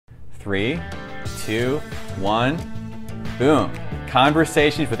3, 2, 1, boom.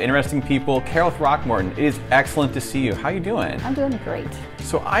 Conversations with interesting people. Carol Throckmorton, it is excellent to see you. How you doing? I'm doing great.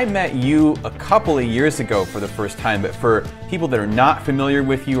 So I met you a couple of years ago for the first time, but for people that are not familiar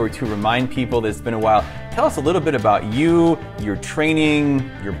with you, or to remind people that it's been a while, tell us a little bit about you, your training,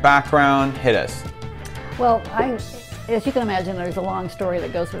 your background. Hit us. Well, as you can imagine, there's a long story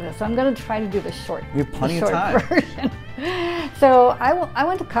that goes with this, so I'm going to try to do the short We have plenty of time. version. So I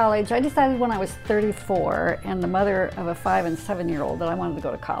went to college. I decided when I was 34 and the mother of a 5- and 7-year-old that I wanted to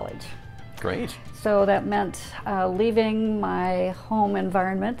go to college. Great. So that meant leaving my home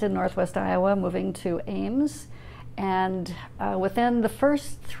environment in Northwest Iowa, moving to Ames, and within the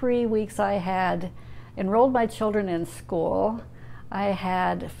first 3 weeks I had enrolled my children in school. I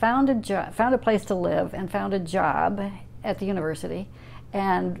had found a place to live and found a job at the university,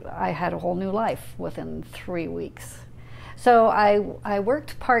 and I had a whole new life within 3 weeks. So I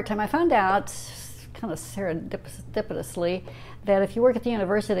worked part-time. I found out, kind of serendipitously, that if you work at the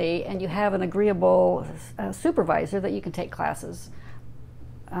university and you have an agreeable supervisor, that you can take classes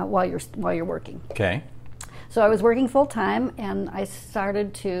while you're working. Okay. So I was working full-time, and I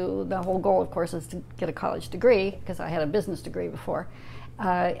started to, the whole goal, of course, is to get a college degree, because I had a business degree before.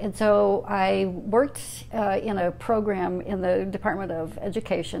 And so I worked in a program in the Department of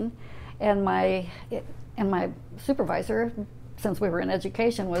Education, and my supervisor, since we were in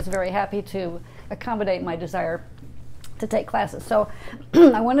education, was very happy to accommodate my desire to take classes. So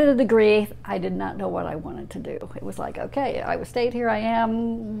I wanted a degree. I did not know what I wanted to do. It was like, okay, Iowa State, here I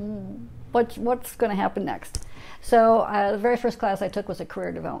am. What's going to happen next? So the very first class I took was a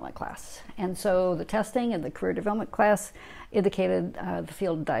career development class. And so the testing in the career development class indicated the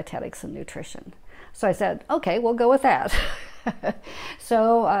field of dietetics and nutrition. So I said, okay, we'll go with that.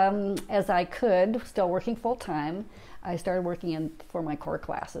 So as I could, still working full time, I started working for my core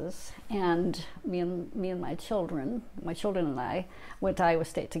classes, and me and my children and I went to Iowa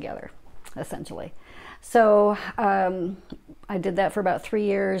State together, essentially. So I did that for about 3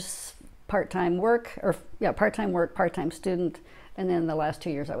 years, part-time work, part-time student, and then the last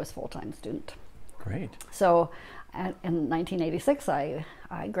 2 years I was full-time student. Great. So in 1986 I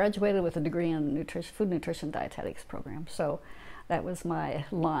graduated with a degree in food nutrition dietetics program. So that was my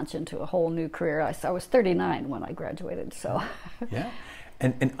launch into a whole new career. I was 39 when I graduated, so. Yeah.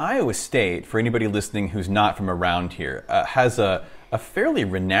 And Iowa State, for anybody listening who's not from around here, has a fairly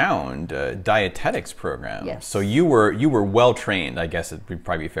renowned dietetics program. Yes. So you were well trained, I guess it would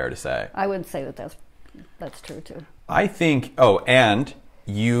probably be fair to say. I would say that that's true too. I think, and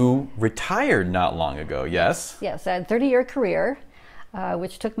you retired not long ago, yes? Yes, I had a 30-year career,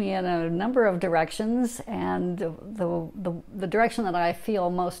 which took me in a number of directions, and the direction that I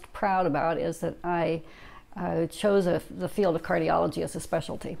feel most proud about is that I chose the field of cardiology as a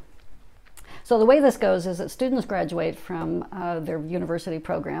specialty. So the way this goes is that students graduate from their university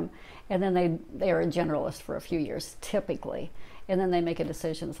program, and then they are a generalist for a few years, typically. And then they make a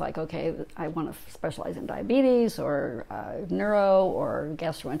decision like, okay, I want to specialize in diabetes or neuro or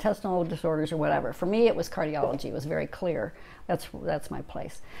gastrointestinal disorders or whatever. For me, it was cardiology. It was very clear. That's my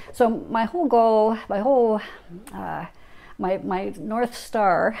place. So my whole goal, my North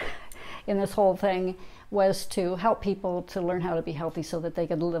Star in this whole thing was to help people to learn how to be healthy so that they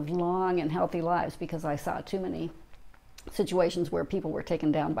could live long and healthy lives, because I saw too many situations where people were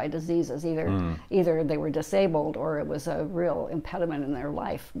taken down by diseases. Either they were disabled or it was a real impediment in their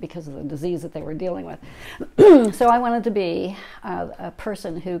life because of the disease that they were dealing with. So I wanted to be a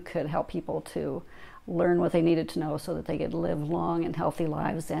person who could help people to learn what they needed to know so that they could live long and healthy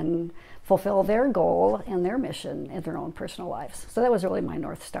lives and fulfill their goal and their mission in their own personal lives. So that was really my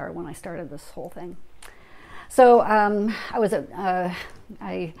North Star when I started this whole thing. So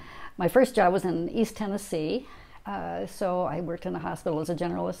my first job was in East Tennessee. So I worked in a hospital as a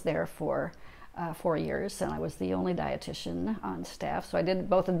generalist there for 4 years, and I was the only dietitian on staff. So I did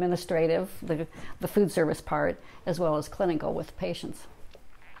both administrative, the food service part, as well as clinical with patients.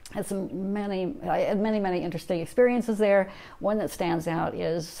 I had many interesting experiences there. One that stands out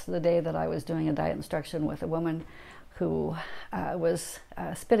is the day that I was doing a diet instruction with a woman who was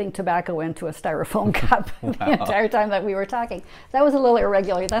spitting tobacco into a styrofoam cup the entire time that we were talking. That was a little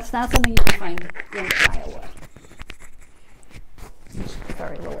irregular. That's not something you can find in Iowa.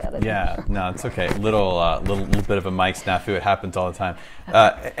 Sorry, a little editing. Yeah, no, it's okay. Little bit of a mic snafu. It happens all the time.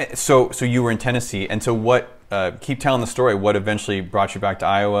 So you were in Tennessee, and so what? Keep telling the story. What eventually brought you back to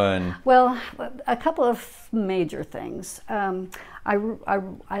Iowa? And well, a couple of major things.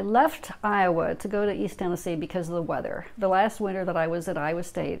 I left Iowa to go to East Tennessee because of the weather. The last winter that I was at Iowa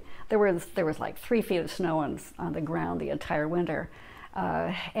State, there was like 3 feet of snow on the ground the entire winter.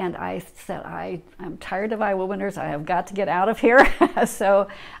 And I said, I'm tired of Iowa winters. I have got to get out of here. So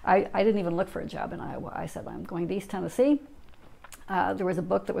I didn't even look for a job in Iowa. I said, I'm going to East Tennessee. There was a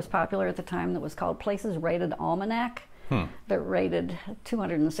book that was popular at the time that was called Places Rated Almanac, that rated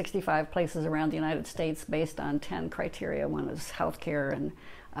 265 places around the United States based on 10 criteria. One was healthcare and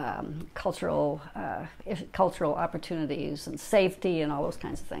cultural opportunities and safety and all those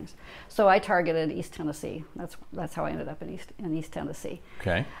kinds of things. So I targeted East Tennessee. That's how I ended up in East Tennessee.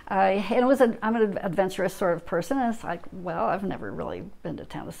 Okay. And it was I'm an adventurous sort of person. And it's like, well, I've never really been to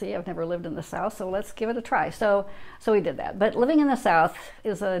Tennessee. I've never lived in the South, so let's give it a try. So we did that. But living in the South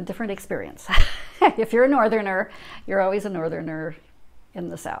is a different experience. If you're a Northerner, you're always a Northerner in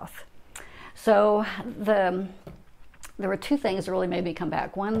the South. So there were two things that really made me come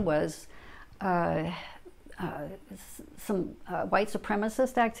back. One was some white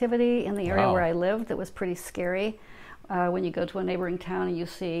supremacist activity in the area where I lived that was pretty scary. When you go to a neighboring town and you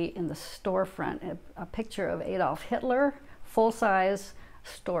see in the storefront a picture of Adolf Hitler, full-size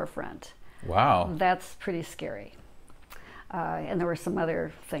storefront. Wow. That's pretty scary. And there were some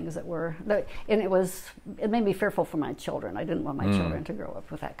other things that were, and it made me fearful for my children. I didn't want my children to grow up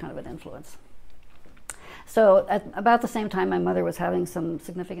with that kind of an influence. So at about the same time, my mother was having some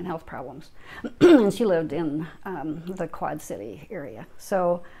significant health problems, and she lived in the Quad City area.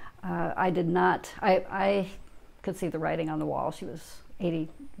 So I could see the writing on the wall. She was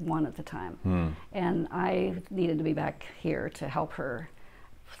 81 at the time, and I needed to be back here to help her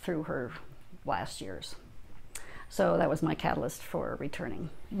through her last years. So that was my catalyst for returning.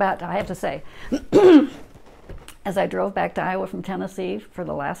 But I have to say, as I drove back to Iowa from Tennessee for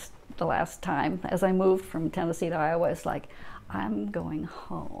the last time, as I moved from Tennessee to Iowa, it's like, I'm going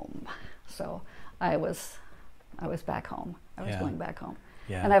home. So I was back home. I was going back home.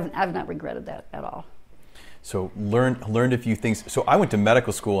 Yeah. And I've not regretted that at all. So learned a few things. So I went to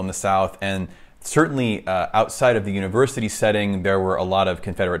medical school in the South, and certainly outside of the university setting, there were a lot of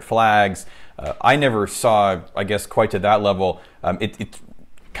Confederate flags. I never saw, I guess, quite to that level. It's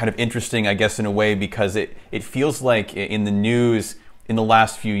kind of interesting, I guess, in a way, because it feels like in the news in the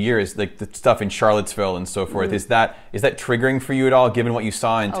last few years, like the stuff in Charlottesville and so forth, is that triggering for you at all, given what you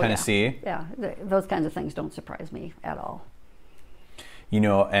saw in Tennessee? Yeah, those kinds of things don't surprise me at all. You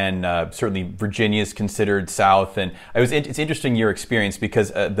know, and certainly Virginia is considered South, and it's interesting your experience, because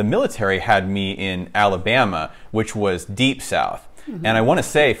the military had me in Alabama, which was deep South. And I want to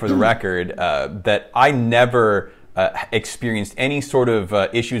say, for the record, that I never experienced any sort of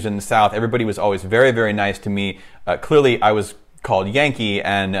issues in the South. Everybody was always very, very nice to me. Clearly, I was called Yankee,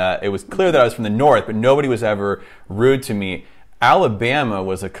 and it was clear that I was from the North, but nobody was ever rude to me. Alabama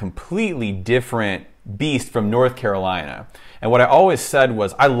was a completely different beast from North Carolina. And what I always said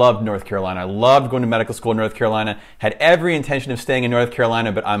was, I loved North Carolina. I loved going to medical school in North Carolina, had every intention of staying in North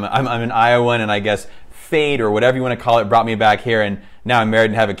Carolina, but I'm an Iowan, and I guess fate, or whatever you want to call it, brought me back here, and now I'm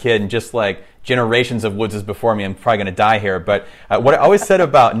married and have a kid, and just like generations of Woodses before me, I'm probably going to die here. But what I always said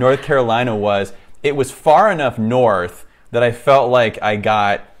about North Carolina was, it was far enough north that I felt like I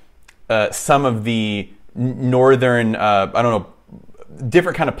got some of the northern, I don't know,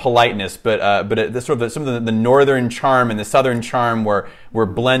 different kind of politeness, but some of the northern charm and the southern charm were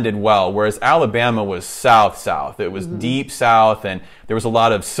blended well, whereas Alabama was South. It was deep South, and there was a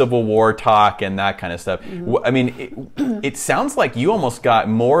lot of Civil War talk and that kind of stuff. I mean, it sounds like you almost got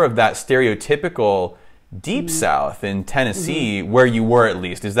more of that stereotypical deep South in Tennessee, where you were, at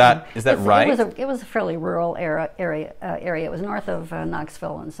least. Is that right? It was a fairly rural area. It was north of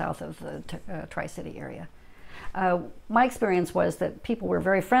Knoxville and south of the Tri-City area. My experience was that people were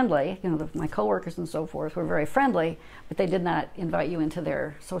very friendly. You know, my coworkers and so forth were very friendly, but they did not invite you into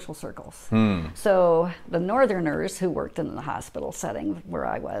their social circles. So the Northerners who worked in the hospital setting where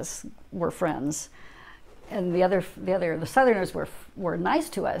I was were friends, and the Southerners were nice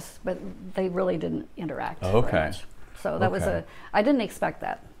to us, but they really didn't interact very much. So that was I didn't expect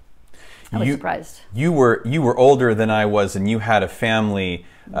that. I was surprised. You were older than I was, and you had a family.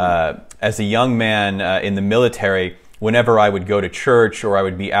 As a young man in the military, whenever I would go to church or I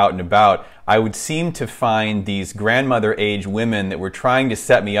would be out and about, I would seem to find these grandmother-age women that were trying to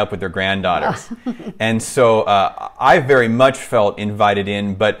set me up with their granddaughters. And so I very much felt invited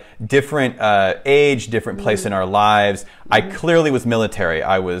in, but different age, different place in our lives. I clearly was military.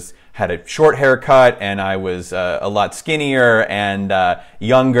 I had a short haircut, and I was a lot skinnier and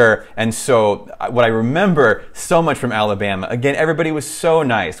younger. And so what I remember so much from Alabama, again, everybody was so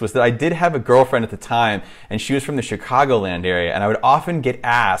nice, was that I did have a girlfriend at the time, and she was from the Chicagoland area, and I would often get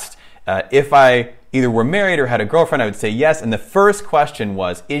asked if I either were married or had a girlfriend. I would say yes, and the first question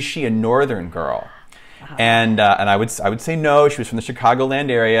was, is she a Northern girl? And I would say no. She was from the Chicagoland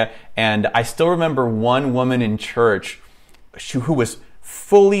area, and I still remember one woman in church who was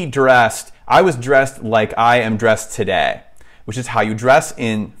fully dressed. I was dressed like I am dressed today, which is how you dress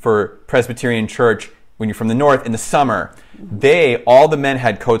for Presbyterian church when you're from the north in the summer. All the men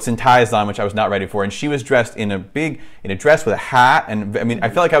had coats and ties on, which I was not ready for, and she was dressed in a dress with a hat, and I mean, I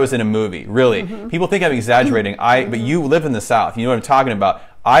felt like I was in a movie, really. People think I'm exaggerating, but you live in the South, you know what I'm talking about.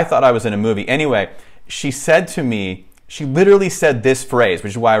 I thought I was in a movie. Anyway, she said to me, she literally said this phrase,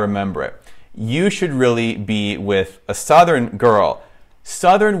 which is why I remember it. You should really be with a Southern girl.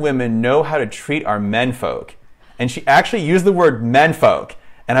 Southern women know how to treat our menfolk. And she actually used the word menfolk,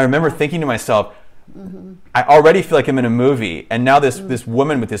 and I remember thinking to myself, I already feel like I'm in a movie, and now this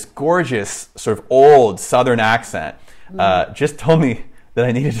woman with this gorgeous sort of old Southern accent just told me that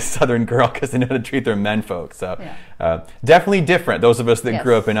I needed a Southern girl because they know how to treat their menfolk. So definitely different, those of us that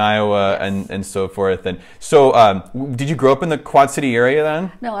grew up in Iowa and so forth. And so did you grow up in the Quad City area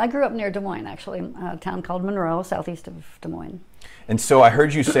then? No, I grew up near Des Moines, actually, a town called Monroe, southeast of Des Moines. And so I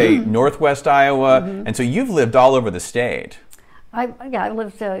heard you say Northwest Iowa, and so you've lived all over the state. I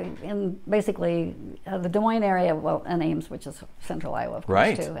lived in basically the Des Moines area, well, and Ames, which is central Iowa, of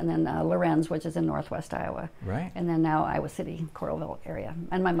course, too, and then Lorenz, which is in northwest Iowa, and then now Iowa City, Coralville area.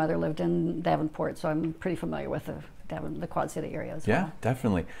 And my mother lived in Davenport, so I'm pretty familiar with the Quad City area as well. Yeah,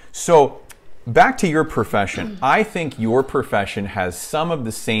 definitely. So back to your profession. I think your profession has some of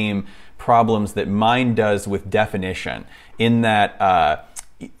the same problems that mine does with definition, in that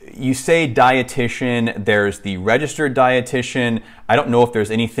you say dietitian, there's the registered dietitian. I don't know if there's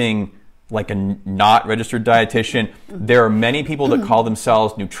anything like a not registered dietitian. There are many people that call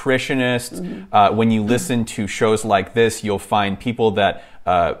themselves nutritionists. When you listen to shows like this, you'll find people that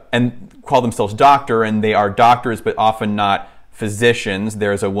and call themselves doctor, and they are doctors but often not physicians.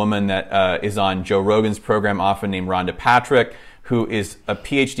 There's a woman that is on Joe Rogan's program often named Rhonda Patrick, who is a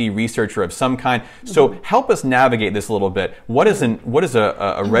PhD researcher of some kind. So help us navigate this a little bit. What is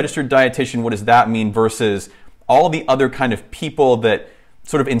a registered dietitian? What does that mean versus all the other kind of people that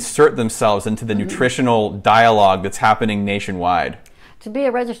sort of insert themselves into the nutritional dialogue that's happening nationwide? To be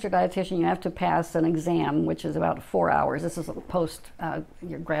a registered dietitian, you have to pass an exam, which is about 4 hours. This is post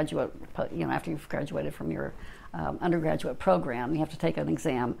your graduate, after you've graduated from your undergraduate program. You have to take an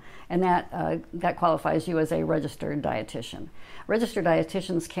exam, and that qualifies you as a registered dietitian. Registered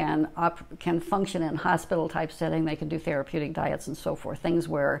dietitians can function in hospital type setting. They can do therapeutic diets and so forth, things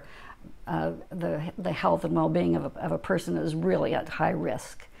where the health and well-being of a person is really at high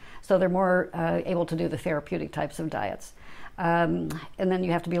risk. So they're more able to do the therapeutic types of diets. And then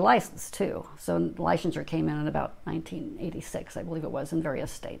you have to be licensed too. So licensure came in about 1986, I believe it was, in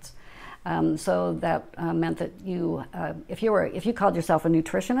various states. So that meant that if you called yourself a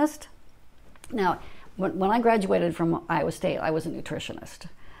nutritionist. Now, when I graduated from Iowa State, I was a nutritionist,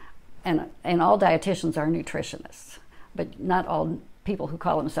 and all dietitians are nutritionists, but not all people who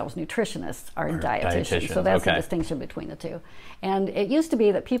call themselves nutritionists are dietitians. So that's the distinction between the two. And it used to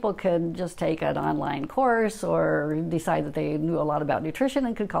be that people could just take an online course or decide that they knew a lot about nutrition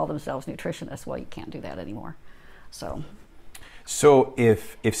and could call themselves nutritionists. Well, you can't do that anymore. So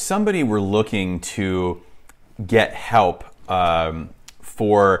if somebody were looking to get help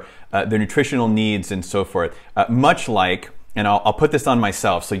for their nutritional needs and so forth, much like, and I'll put this on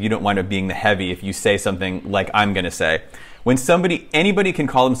myself so you don't wind up being the heavy if you say something like I'm going to say. When anybody can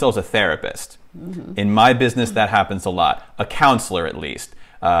call themselves a therapist. In my business, that happens a lot. A counselor, at least.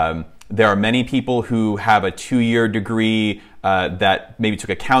 There are many people who have a 2-year degree that maybe took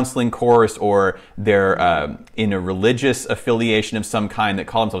a counseling course, or they're in a religious affiliation of some kind that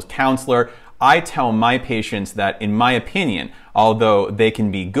call themselves counselor. I tell my patients that, in my opinion, although they can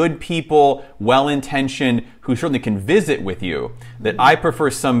be good people, well-intentioned, who certainly can visit with you, that I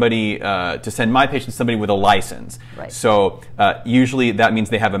prefer somebody to send my patients somebody with a license. Right. So usually that means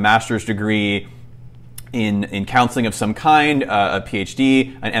they have a master's degree in counseling of some kind, a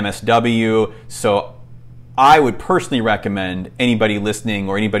PhD, an MSW. So I would personally recommend anybody listening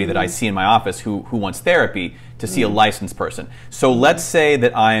or anybody that I see in my office who wants therapy to see a licensed person. So let's say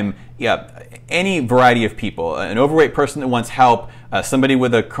that I'm any variety of people, an overweight person that wants help, somebody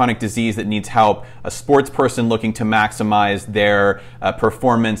with a chronic disease that needs help, a sports person looking to maximize their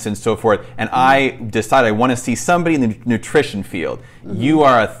performance and so forth, and I decide I want to see somebody in the nutrition field. You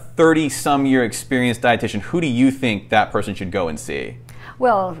are a 30-some-year experienced dietitian. Who do you think that person should go and see?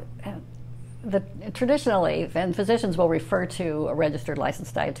 Well, traditionally, and physicians will refer to a registered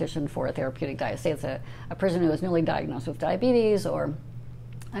licensed dietitian for a therapeutic diet. Say it's a person who is newly diagnosed with diabetes, or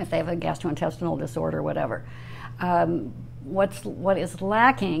if they have a gastrointestinal disorder, whatever. What is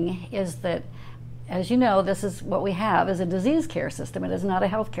lacking is that as you know, this is what we have is a disease care system. It is not a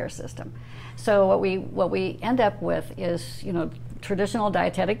healthcare system. So what we end up with is, you know, traditional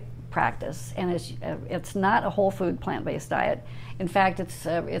dietetic practice, and it's not a whole food plant-based diet. In fact,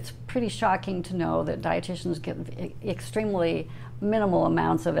 it's pretty shocking to know that dietitians get extremely minimal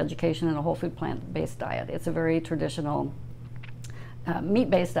amounts of education in a whole food plant-based diet. It's a very traditional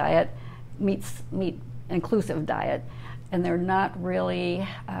meat-based diet, meat inclusive diet, and they're not really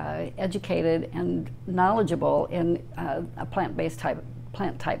educated and knowledgeable in a plant-based type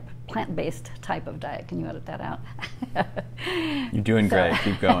of diet. Can you edit that out? You're doing great.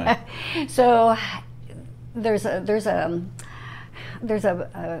 Keep going. So there's a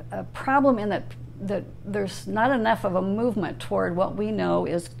problem in that there's not enough of a movement toward what we know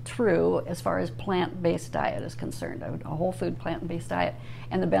is true as far as plant-based diet is concerned, a whole food plant-based diet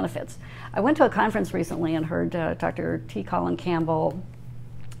and the benefits. I went to a conference recently and heard Dr. T. Colin Campbell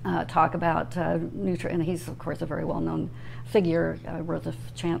talk about nutrient, and he's of course a very well-known figure, wrote the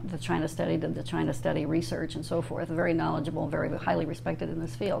China study, did the China study research and so forth, very knowledgeable, very highly respected in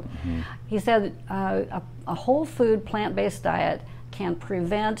this field. Mm-hmm. He said a whole food plant-based diet can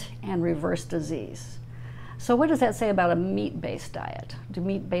prevent and reverse disease. So what does that say about a meat-based diet? Do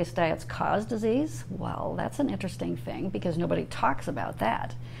meat-based diets cause disease? Well, that's an interesting thing because nobody talks about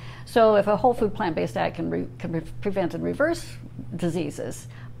that. So if a whole food plant-based diet can prevent and reverse diseases,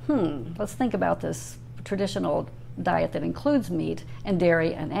 let's think about this traditional diet that includes meat and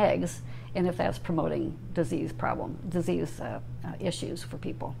dairy and eggs, and if that's promoting disease issues for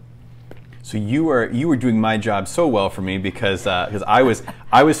people. So you were doing my job so well for me because I was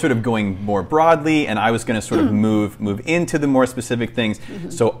sort of going more broadly, and I was going to sort of move into the more specific things. Mm-hmm.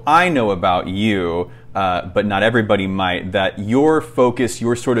 So I know about you, but not everybody might, that your focus,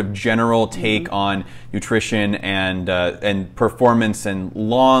 your sort of general take on nutrition and performance and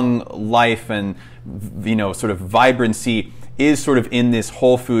long life and, you know, sort of vibrancy is sort of in this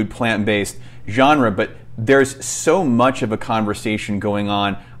whole food plant-based genre. But there's so much of a conversation going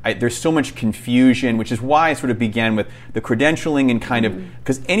on. There's so much confusion, which is why I sort of began with the credentialing and kind of,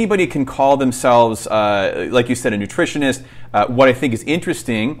 because anybody can call themselves, like you said, a nutritionist. What I think is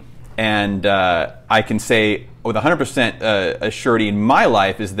interesting, and I can say with 100% assurity in my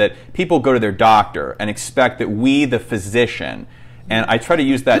life, is that people go to their doctor and expect that we, the physician, and I try to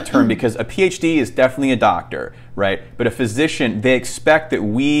use that term because a PhD is definitely a doctor, right? But a physician, they expect that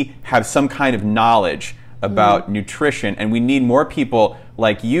we have some kind of knowledge about nutrition, and we need more people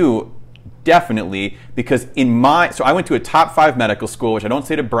like you, definitely, because so I went to a top 5 medical school, which I don't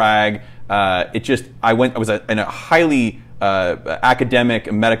say to brag. I was in a highly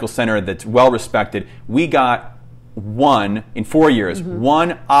academic medical center that's well respected. We got in 4 years,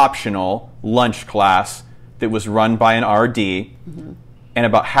 one optional lunch class that was run by an RD, and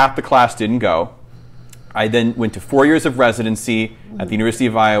about half the class didn't go. I then went to 4 years of residency at the University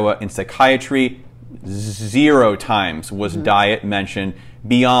of Iowa in psychiatry. 0 times was diet mentioned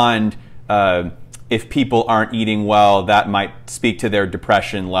beyond if people aren't eating well, that might speak to their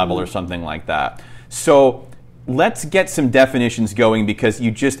depression level or something like that. So let's get some definitions going, because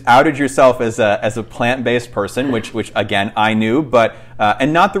you just outed yourself as a plant-based person, which again I knew, but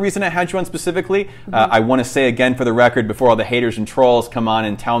and not the reason I had you on specifically. I want to say again for the record, before all the haters and trolls come on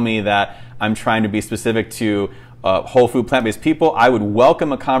and tell me that I'm trying to be specific to whole food plant-based people, I would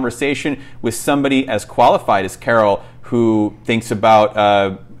welcome a conversation with somebody as qualified as Carol, who thinks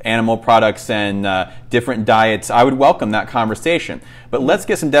about animal products and different diets. I would welcome that conversation. But let's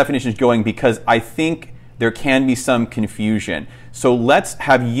get some definitions going, because I think there can be some confusion. So let's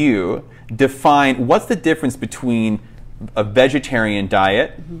have you define what's the difference between a vegetarian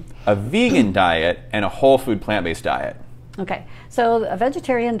diet, a vegan diet, and a whole food plant-based diet. Okay, so a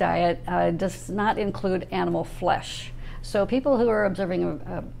vegetarian diet does not include animal flesh. So people who are observing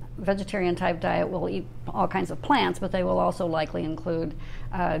a vegetarian type diet will eat all kinds of plants, but they will also likely include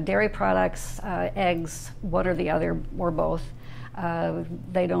dairy products, eggs, one or the other, or both.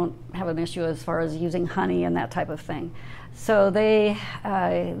 They don't have an issue as far as using honey and that type of thing. So they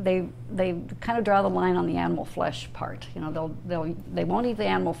kind of draw the line on the animal flesh part. You know, they won't eat the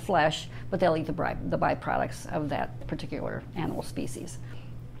animal flesh, but they'll eat the byproducts of that particular animal species.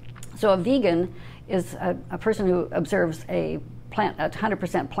 So a vegan is a person who observes a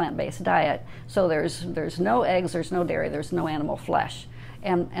 100% plant-based diet. So there's no eggs, there's no dairy, there's no animal flesh,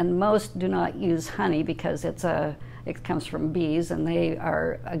 and most do not use honey because it comes from bees, and they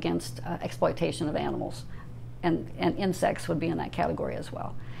are against exploitation of animals. And insects would be in that category as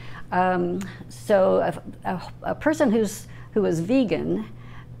well. So a person who is vegan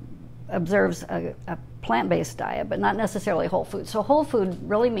observes a plant-based diet, but not necessarily whole food. So whole food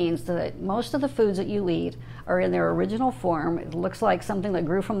really means that most of the foods that you eat are in their original form. It looks like something that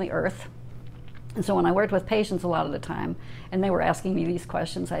grew from the earth. And so when I worked with patients a lot of the time, and they were asking me these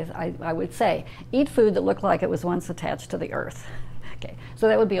questions, I would say, eat food that looked like it was once attached to the earth. Okay, so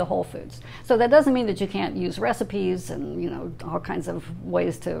that would be a whole foods. So that doesn't mean that you can't use recipes and, you know, all kinds of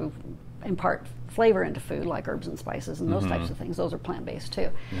ways to impart flavor into food, like herbs and spices and those types of things. Those are plant-based too.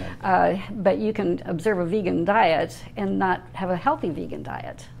 Yeah. But you can observe a vegan diet and not have a healthy vegan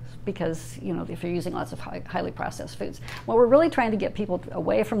diet, because, you know, if you're using lots of highly processed foods. What we're really trying to get people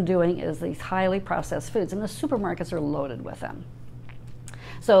away from doing is these highly processed foods, and the supermarkets are loaded with them.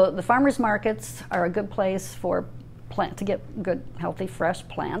 So the farmers markets are a good place for to get good, healthy, fresh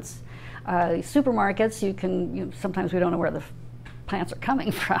plants. Supermarkets, sometimes we don't know where the plants are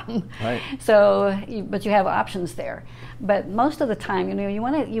coming from. Right. So, but you have options there. But most of the time, you know, you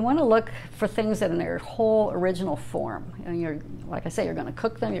want to look for things that in their whole original form. And like I say, you're going to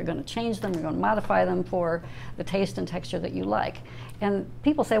cook them, you're going to change them, you're going to modify them for the taste and texture that you like. And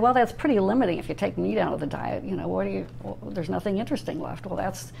people say, well, that's pretty limiting if you take meat out of the diet. You know, there's nothing interesting left. Well,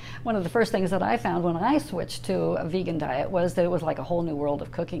 that's one of the first things that I found when I switched to a vegan diet, was that it was like a whole new world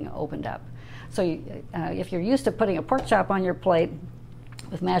of cooking opened up. So if you're used to putting a pork chop on your plate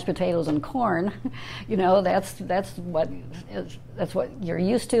with mashed potatoes and corn, you know, that's what you're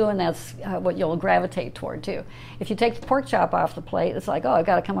used to, and that's what you'll gravitate toward too. If you take the pork chop off the plate, it's like, oh, I've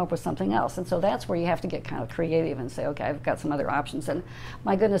got to come up with something else. And so that's where you have to get kind of creative and say, okay, I've got some other options. And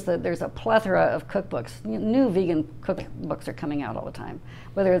my goodness, there's a plethora of cookbooks. New vegan cookbooks are coming out all the time,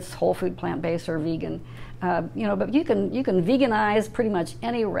 whether it's whole food, plant-based, or vegan. You know, but you can veganize pretty much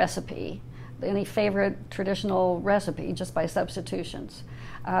any recipe, any favorite traditional recipe, just by substitutions.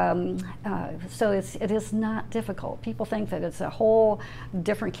 So it is not difficult. People think that it's a whole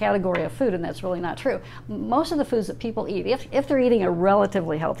different category of food, and that's really not true. Most of the foods that people eat, if they're eating a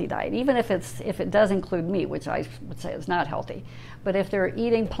relatively healthy diet, even if it does include meat, which I would say is not healthy, but if they're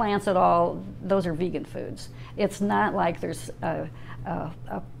eating plants at all, those are vegan foods. It's not like there's a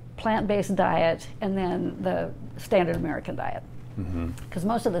plant-based diet and then the standard American diet. Because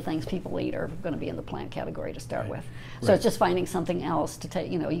most of the things people eat are going to be in the plant category to start with. So it's just finding something else to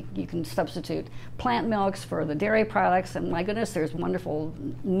take. You know, you can substitute plant milks for the dairy products, and my goodness, there's wonderful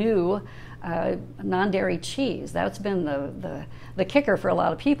new non-dairy cheese. That's been the kicker for a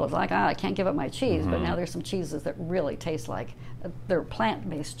lot of people. It's like, I can't give up my cheese, but now there's some cheeses that really taste like, they're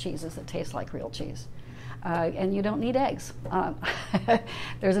plant-based cheeses that taste like real cheese. And you don't need eggs.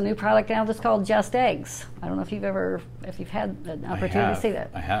 There's a new product now that's called Just Eggs. I don't know if you've had an opportunity to see that.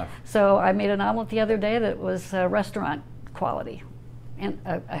 I have. So I made an omelet the other day that was restaurant quality, and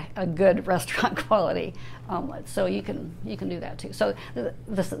a good restaurant quality omelet. So you can do that too. So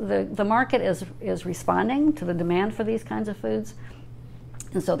the market is responding to the demand for these kinds of foods,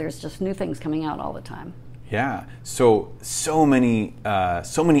 and so there's just new things coming out all the time. Yeah, so many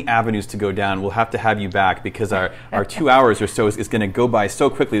avenues to go down. We'll have to have you back, because our 2 hours or so is going to go by so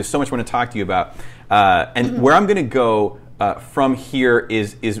quickly. There's so much I want to talk to you about. And where I'm going to go from here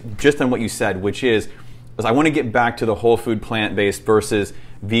is just on what you said, which is I want to get back to the whole food plant-based versus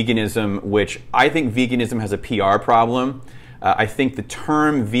veganism, which I think veganism has a PR problem. I think the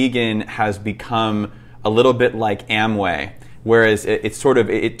term vegan has become a little bit like Amway. Whereas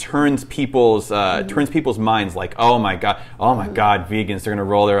it turns people's minds, like, oh my god, vegans, they're gonna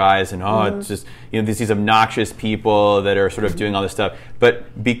roll their eyes, and it's just, you know, these obnoxious people that are sort of doing all this stuff.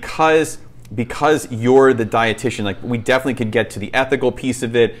 But because you're the dietitian, like, we definitely could get to the ethical piece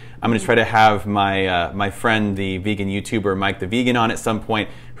of it. I'm gonna try to have my friend, the vegan YouTuber Mike the Vegan, on at some point,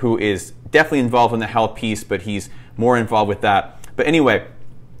 who is definitely involved in the health piece, but he's more involved with that. But anyway,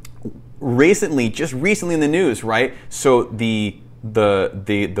 just recently in the news, right? So the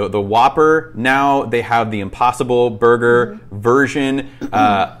Whopper, now they have the Impossible Burger version.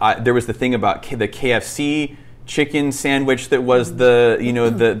 There was the thing about the KFC chicken sandwich that was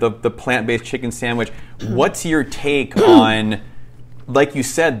the plant-based chicken sandwich. What's your take on, like you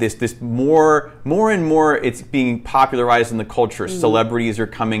said, this more and more it's being popularized in the culture. Celebrities are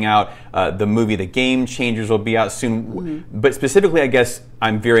coming out. The movie The Game Changers will be out soon. But specifically, I guess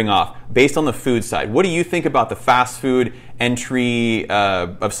I'm veering off. Based on the food side, what do you think about the fast food entry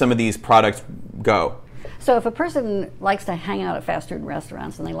of some of these products go? So if a person likes to hang out at fast food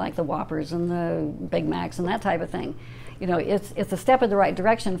restaurants and they like the Whoppers and the Big Macs and that type of thing, you know, it's a step in the right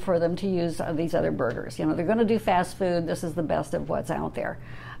direction for them to use these other burgers. You know, they're going to do fast food. This is the best of what's out there.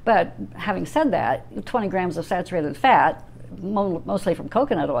 But having said that, 20 grams of saturated fat mostly from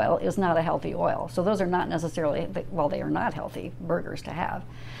coconut oil, is not a healthy oil. So those are not necessarily, well, they are not healthy burgers to have.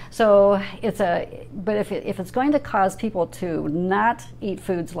 So but if it's going to cause people to not eat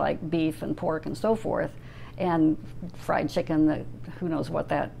foods like beef and pork and so forth, and fried chicken, who knows what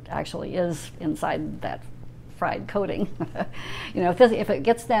that actually is inside that fried coating. If it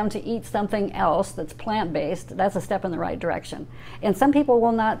gets them to eat something else that's plant-based, that's a step in the right direction. And some people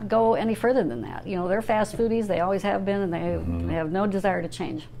will not go any further than that. They're fast foodies, they always have been, and they have no desire to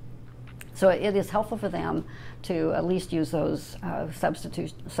change. So it is helpful for them to at least use those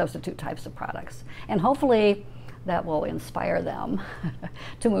substitute types of products. And hopefully that will inspire them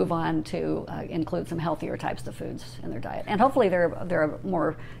to move on to include some healthier types of foods in their diet. And hopefully there are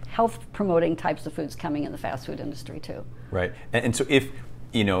more health-promoting types of foods coming in the fast food industry too. Right. And so if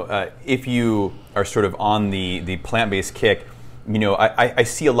you are sort of on the plant-based kick, I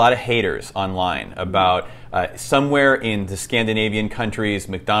see a lot of haters online about somewhere in the Scandinavian countries,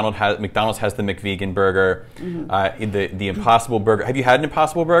 McDonald's has the McVegan burger, the Impossible Burger. Have you had an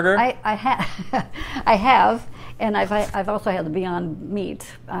Impossible Burger? I have, and I've also had the Beyond Meat.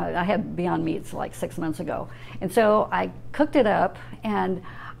 I had Beyond Meats like 6 months ago, and so I cooked it up, and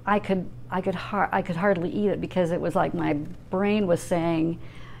I could hardly eat it because it was like my brain was saying,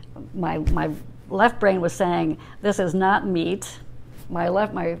 my left brain was saying, this is not meat. My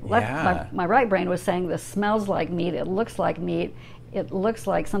right brain was saying, this smells like meat, it looks like meat, it looks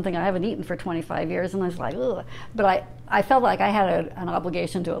like something I haven't eaten for 25 years, and I was like, ugh. But I felt like I had an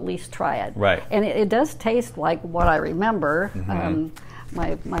obligation to at least try it. Right. And it does taste like what I remember.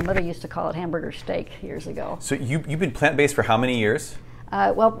 My mother used to call it hamburger steak years ago. So you've been plant-based for how many years?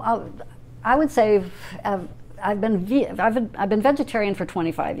 Well, I would say I've been vegetarian for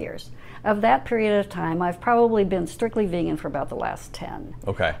 25 years. Of that period of time, I've probably been strictly vegan for about the last 10.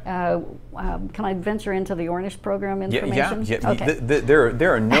 Okay. Can I venture into the Ornish program information? Yeah. Okay.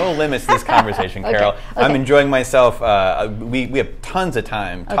 There are no limits to this conversation, Carol. Okay. I'm enjoying myself. We have tons of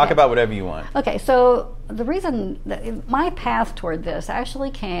time. Talk about whatever you want. Okay, so the reason that my path toward this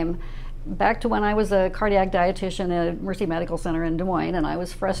actually came back to when I was a cardiac dietitian at Mercy Medical Center in Des Moines, and I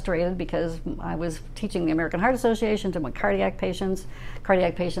was frustrated because I was teaching the American Heart Association to my cardiac patients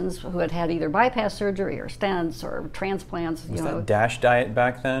who had had either bypass surgery or stents or transplants. Was that DASH diet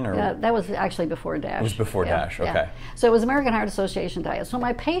back then? Or? Yeah, that was actually before DASH. It was before DASH, okay. Yeah. So it was American Heart Association diet. So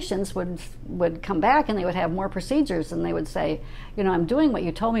my patients would come back and they would have more procedures, and they would say, I'm doing what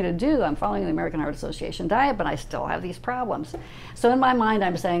you told me to do. I'm following the American Heart Association diet, but I still have these problems. So in my mind,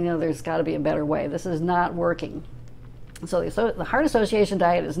 I'm saying, there's got to be a better way. This is not working. So the Heart Association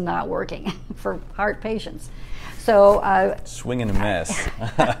diet is not working for heart patients. So swing and a miss.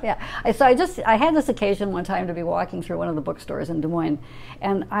 Yeah. So I had this occasion one time to be walking through one of the bookstores in Des Moines,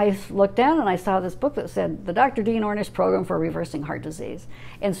 and I looked down and I saw this book that said the Dr. Dean Ornish Program for Reversing Heart Disease.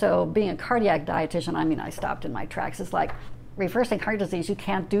 And so, being a cardiac dietitian, I stopped in my tracks. It's like, reversing heart disease, you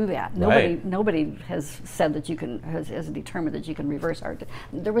can't do that. Right. Nobody has said that has determined that you can reverse heart.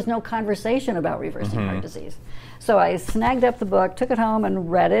 There was no conversation about reversing heart disease. So I snagged up the book, took it home,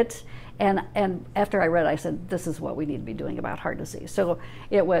 and read it. And after I read it, I said, this is what we need to be doing about heart disease. So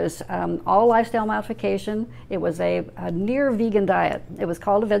it was all lifestyle modification. It was a near vegan diet. It was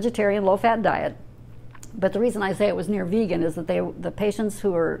called a vegetarian low-fat diet. But the reason I say it was near vegan is that the patients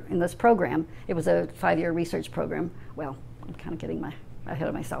who were in this program, it was a 5-year research program. Well, I'm kind of getting ahead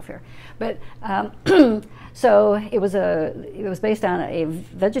of myself here, but so it was based on a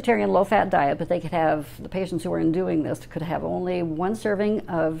vegetarian low-fat diet. But the patients who were doing this could have only 1 serving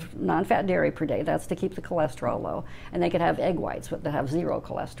of non-fat dairy per day. That's to keep the cholesterol low, and they could have egg whites that have 0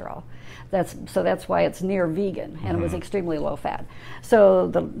 cholesterol. That's why it's near vegan, and it was extremely low-fat. So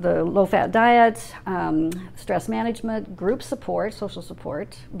the low-fat diet, stress management, group support, social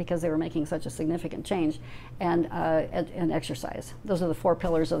support, because they were making such a significant change, and exercise. Those are the 4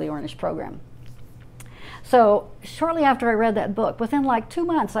 pillars of the Ornish program. So shortly after I read that book, within like 2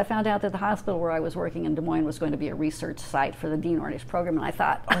 months, I found out that the hospital where I was working in Des Moines was going to be a research site for the Dean Ornish program, and I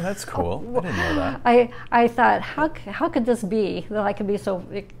thought, oh, that's cool. I didn't know that. I thought, how could this be that I could be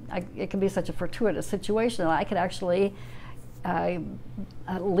it could be such a fortuitous situation that I could actually at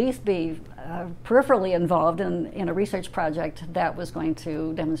least be peripherally involved in a research project that was going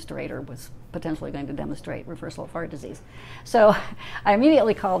to demonstrate, or was potentially going to demonstrate, reversal of heart disease. So I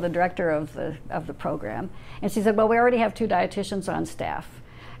immediately called the director of the program, and she said, well, we already have 2 dietitians on staff,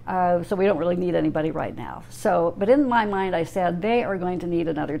 so we don't really need anybody right now. So, but in my mind, I said, they are going to need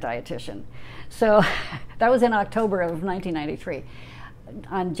another dietitian. So that was in October of 1993.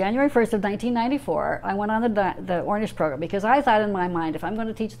 on January 1st of 1994, I went on the Ornish program because I thought in my mind, if I'm going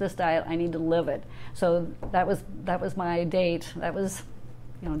to teach this diet, I need to live it. So that was my date. That was,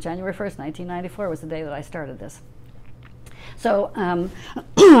 January 1st, 1994 was the day that I started this. So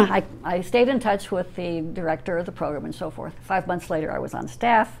I stayed in touch with the director of the program and so forth. 5 months later, I was on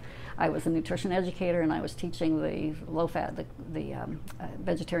staff. I was a nutrition educator, and I was teaching the low-fat, the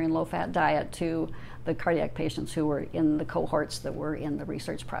vegetarian low-fat diet to the cardiac patients who were in the cohorts that were in the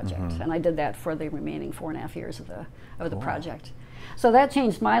research project. Mm-hmm. And I did that for the remaining 4.5 years of the project. So that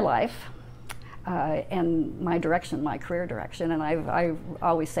changed my life and my direction, my career direction. And I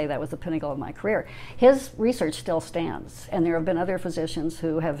always say that was the pinnacle of my career. His research still stands, and there have been other physicians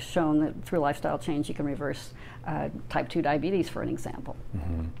who have shown that through lifestyle change you can reverse type 2 diabetes, for an example.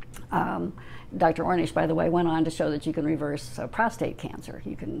 Mm-hmm. Dr. Ornish, by the way, went on to show that you can reverse prostate cancer.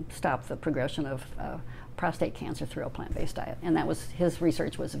 You can stop the progression of prostate cancer through a plant-based diet. And that was, his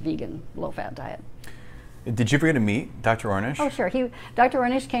research was a vegan, low-fat diet. Did you ever get to meet Dr. Ornish? Oh, sure. Dr.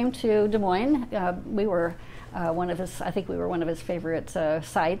 Ornish came to Des Moines. We were one of his favorite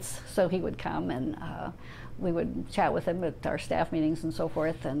sites, so he would come and we would chat with him at our staff meetings and so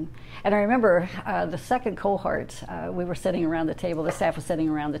forth. And I remember the second cohort, we wwere sitting around the table, the staff was sitting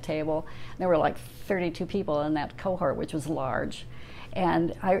around the table. There were like 32 people in that cohort, which was large.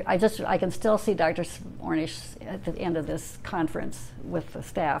 And I can still see Dr. Ornish at the end of this conference with the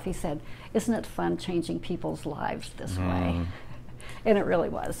staff. He said, "Isn't it fun changing people's lives this way?" And it really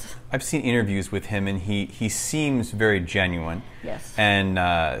was. I've seen interviews with him, and he seems very genuine. Yes.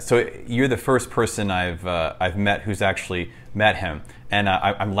 And so you're the first person I've met who's actually met him. And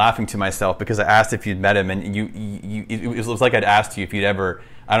I'm laughing to myself because I asked if you'd met him, and it was like I'd asked you if you'd ever,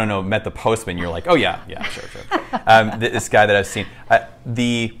 I don't know, met the postman. You're like, oh yeah, sure. This guy that I've seen.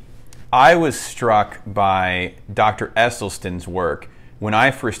 I was struck by Dr. Esselstyn's work when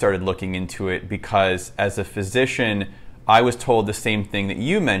I first started looking into it, because as a physician, I was told the same thing that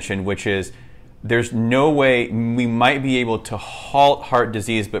you mentioned, which is there's no way we might be able to halt heart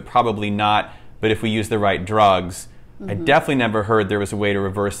disease, but probably not. But if we use the right drugs, I definitely never heard there was a way to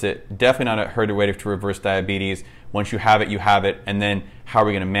reverse it. Definitely not heard a way to reverse diabetes. Once you have it, you have it. And then how are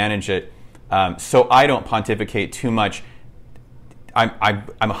we going to manage it? So I don't pontificate too much. I'm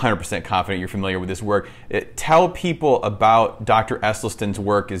 100% confident you're familiar with this work. Tell people about Dr. Esselstyn's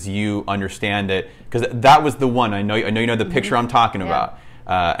work as you understand it, because that was the one. I know you know the picture I'm talking about.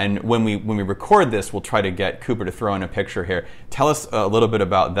 And when we record this, we'll try to get Cooper to throw in a picture here. Tell us a little bit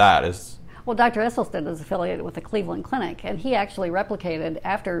about that. Well, Dr. Esselstyn is affiliated with the Cleveland Clinic, and he actually replicated,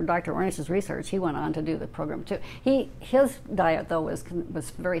 after Dr. Ornish's research, he went on to do the program too. His diet, though, was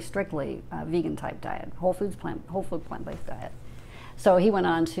very strictly vegan type diet, whole food plant-based diet. So he went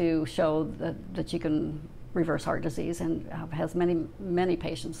on to show that you can reverse heart disease, and has many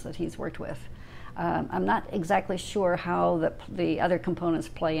patients that he's worked with. I'm not exactly sure how the other components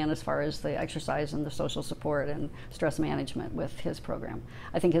play in as far as the exercise and the social support and stress management with his program.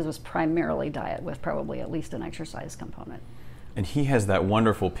 I think his was primarily diet with probably at least an exercise component. And he has that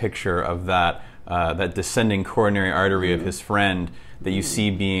wonderful picture of that descending coronary artery of his friend that you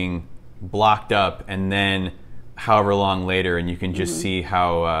see being blocked up, and then however long later, and you can just see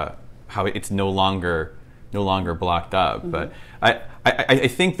how it's no longer blocked up. But I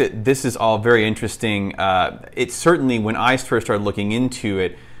think that this is all very interesting. It certainly, when I first started looking into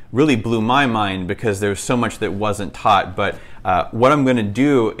it, really blew my mind because there's so much that wasn't taught. But what I'm going to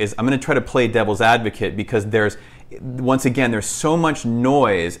do is I'm going to try to play devil's advocate, because once again, there's so much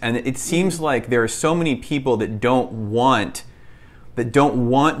noise, and it seems like there are so many people that don't want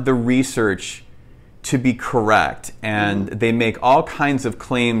the research to be correct, and they make all kinds of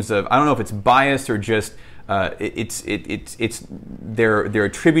claims of, I don't know if it's bias or just they're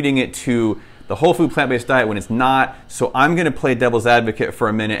attributing it to the whole food plant-based diet when it's not. So I'm going to play devil's advocate for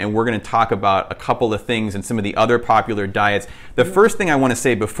a minute, and we're going to talk about a couple of things and some of the other popular diets. The first thing I want to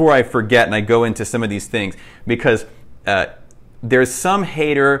say before I forget, and I go into some of these things, because there's some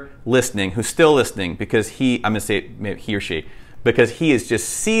hater listening who's still listening, because I'm going to say maybe he or she, because he is just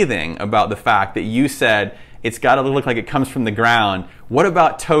seething about the fact that you said it's got to look like it comes from the ground. What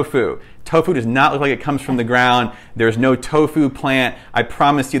about tofu? Tofu does not look like it comes from the ground. There's no tofu plant. I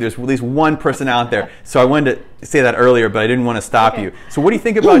promise you there's at least one person out there. So I wanted to say that earlier, but I didn't want to stop you. So what do you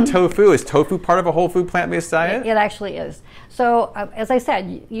think about tofu? Is tofu part of a whole food plant-based diet? It actually is. So as I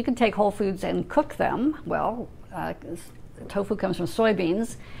said, you can take whole foods and cook them. Well, tofu comes from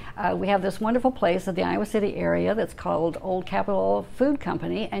soybeans. We have this wonderful place in the Iowa City area that's called Old Capitol Food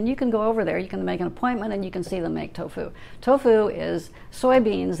Company, and you can go over there, you can make an appointment, and you can see them make tofu. Tofu is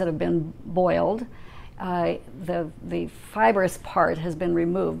soybeans that have been boiled the fibrous part has been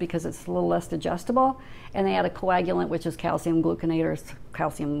removed because it's a little less digestible, and they add a coagulant, which is calcium gluconate or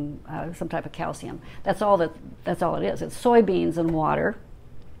calcium, some type of calcium. That's all it is. It's soybeans and water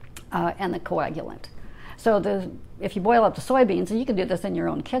and the coagulant. So if you boil up the soybeans, and you can do this in your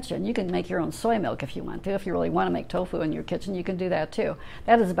own kitchen, you can make your own soy milk if you want to. If you really want to make tofu in your kitchen, you can do that too.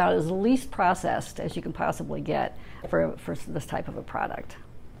 That is about as least processed as you can possibly get for this type of a product.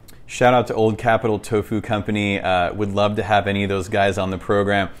 Shout out to Old Capital Tofu Company. Would love to have any of those guys on the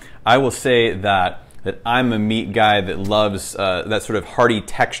program. I will say that I'm a meat guy that loves that sort of hearty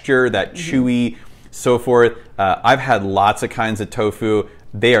texture, that chewy, so forth. I've had lots of kinds of tofu.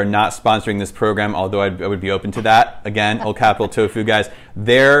 They are not sponsoring this program, although I would be open to that. Again, Old Capital Tofu guys.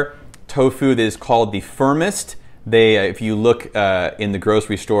 Their tofu that is called the firmest. If you look in the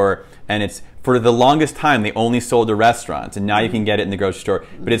grocery store, and it's, for the longest time, they only sold to restaurants, and now you can get it in the grocery store.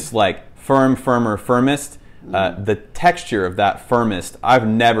 But it's like firm, firmer, firmest. The texture of that firmest, I've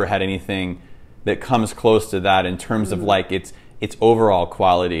never had anything that comes close to that in terms of like its overall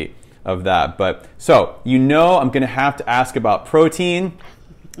quality of that. But so, I'm going to have to ask about protein.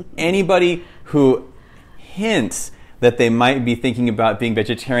 Anybody who hints that they might be thinking about being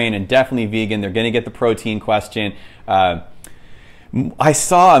vegetarian and definitely vegan, they're going to get the protein question. I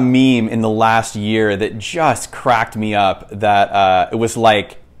saw a meme in the last year that just cracked me up, that it was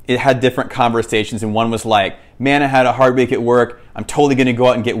like, it had different conversations, and one was like, man, I had a hard week at work, I'm totally going to go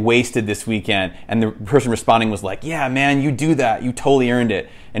out and get wasted this weekend. And the person responding was like, yeah, man, you do that, you totally earned it.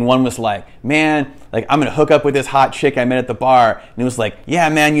 And one was like, man, like, I'm going to hook up with this hot chick I met at the bar. And it was like, yeah,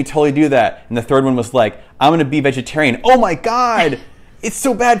 man, you totally do that. And the third one was like, I'm going to be vegetarian. Oh my God, it's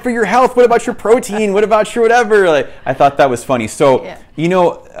so bad for your health. What about your protein? What about your whatever? Like, I thought that was funny. So,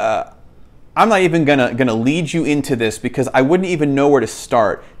 I'm not even gonna lead you into this because I wouldn't even know where to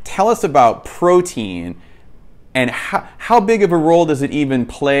start. Tell us about protein and how big of a role does it even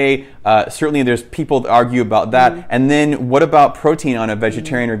play? Certainly there's people that argue about that. And then what about protein on a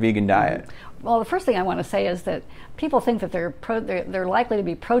vegetarian or vegan diet? Well, the first thing I want to say is that people think that they're likely to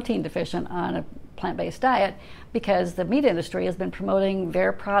be protein deficient on a plant-based diet because the meat industry has been promoting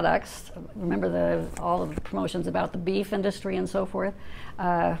their products. Remember all of the promotions about the beef industry and so forth.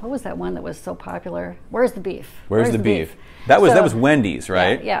 What was that one that was so popular? Where's the beef? Where's the beef? That was Wendy's,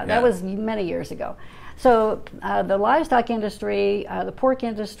 right? Yeah, that was many years ago. So the livestock industry, the pork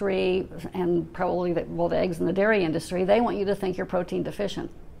industry, and probably the eggs and the dairy industry, they want you to think you're protein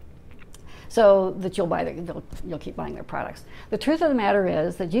deficient, so that you'll keep buying their products. The truth of the matter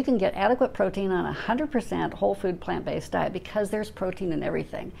is that you can get adequate protein on a 100% whole food plant-based diet because there's protein in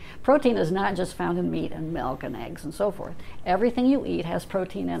everything. Protein is not just found in meat and milk and eggs and so forth. Everything you eat has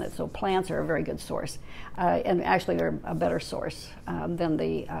protein in it, so plants are a very good source. And actually they're a better source than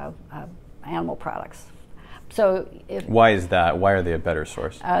the animal products. So why is that? Why are they a better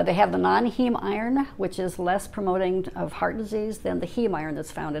source? They have the non-heme iron, which is less promoting of heart disease than the heme iron that's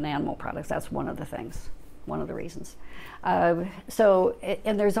found in animal products. That's one of the things, one of the reasons. And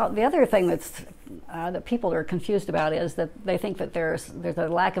there's the other thing that people are confused about is that they think that there's a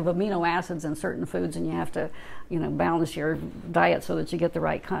lack of amino acids in certain foods, and you have to, balance your diet so that you get the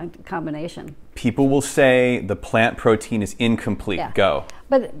right combination. People will say the plant protein is incomplete. Yeah. Go.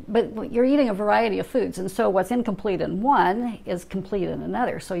 But you're eating a variety of foods, and so what's incomplete in one is complete in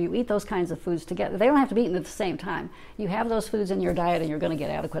another. So you eat those kinds of foods together. They don't have to be eaten at the same time. You have those foods in your diet, and you're going to get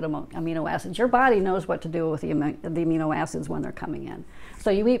adequate amino acids. Your body knows what to do with the amino acids when they're coming in.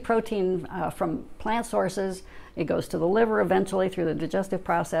 So you eat protein from plant sources. It goes to the liver eventually through the digestive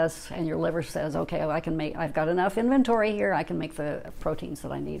process, and your liver says, okay, I've got enough inventory here, I can make the proteins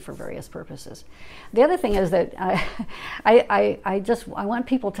that I need for various purposes. The other thing is that I want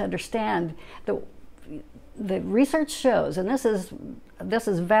people to understand that the research shows, and this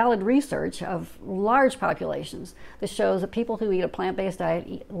is valid research of large populations, that shows that people who eat a plant-based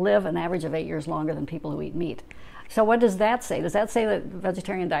diet live an average of 8 years longer than people who eat meat. So what does that say? Does that say that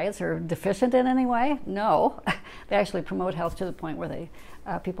vegetarian diets are deficient in any way? No. They actually promote health to the point where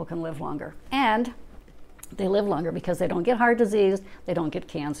people can live longer. And they live longer because they don't get heart disease, they don't get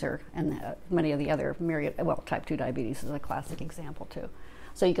cancer, and many of the other type 2 diabetes is a classic example too.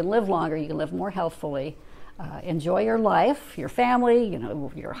 So you can live longer, you can live more healthfully, enjoy your life, your family,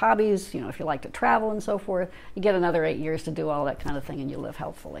 your hobbies, if you like to travel and so forth. You get another 8 years to do all that kind of thing, and you live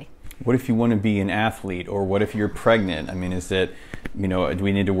healthfully. What if you want to be an athlete, or what if you're pregnant? I mean, is it, do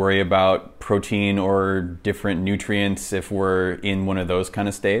we need to worry about protein or different nutrients if we're in one of those kind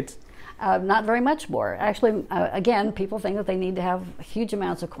of states? Not very much more. Actually, again, people think that they need to have huge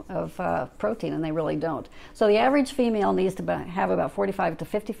amounts of protein, and they really don't. So the average female needs to have about 45 to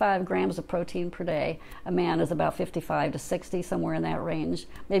 55 grams of protein per day. A man is about 55 to 60, somewhere in that range.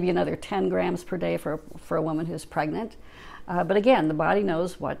 Maybe another 10 grams per day for a woman who's pregnant. But again, the body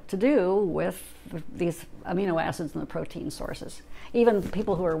knows what to do with these amino acids and the protein sources. Even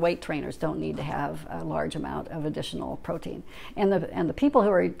people who are weight trainers don't need to have a large amount of additional protein. And the people who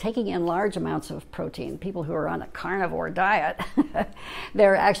are taking in large amounts of protein, people who are on a carnivore diet,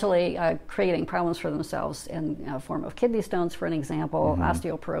 they're actually creating problems for themselves in a form of kidney stones, for an example,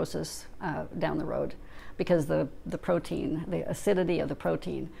 osteoporosis down the road. Because the protein, the acidity of the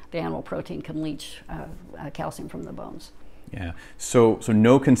protein, the animal protein, can leach calcium from the bones. Yeah. So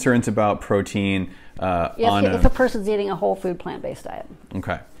no concerns about protein if a person's eating a whole food plant-based diet.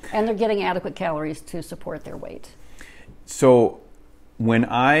 Okay. And they're getting adequate calories to support their weight. So when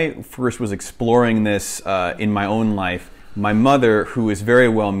I first was exploring this in my own life, my mother, who is very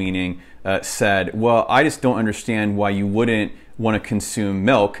well-meaning, said, well, I just don't understand why you wouldn't want to consume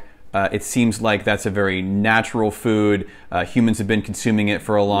milk. It seems like that's a very natural food. Humans have been consuming it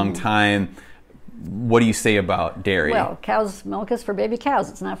for a long time. What do you say about dairy? Well, cow's milk is for baby cows.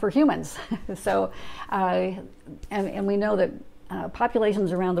 It's not for humans. So, and we know that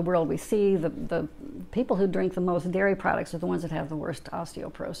populations around the world, we see the people who drink the most dairy products are the ones that have the worst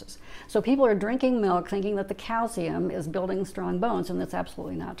osteoporosis. So people are drinking milk thinking that the calcium is building strong bones, and that's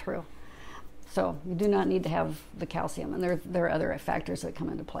absolutely not true. So you do not need to have the calcium, and there are other factors that come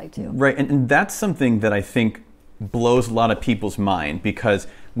into play too. Right, and that's something that I think blows a lot of people's mind, because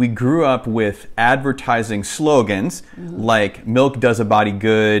we grew up with advertising slogans like milk does a body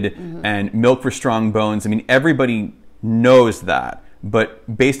good and milk for strong bones. I mean, everybody knows that,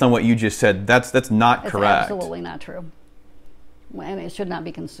 but based on what you just said, that's not correct. It's absolutely not true, and it should not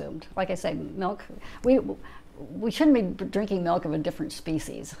be consumed. Like I say, milk, we shouldn't be drinking milk of a different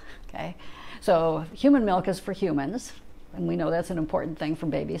species. Okay, so human milk is for humans. And we know that's an important thing for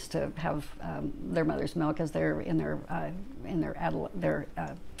babies, to have their mother's milk as they're in their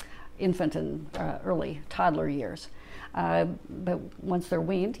infant and early toddler years. But once they're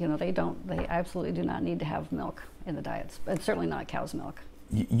weaned, you know, they absolutely do not need to have milk in the diets, and certainly not cow's milk.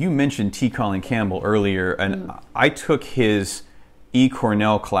 You mentioned T. Colin Campbell earlier, and I took his E.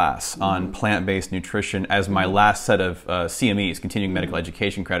 Cornell class on plant-based nutrition as my last set of CMEs, continuing medical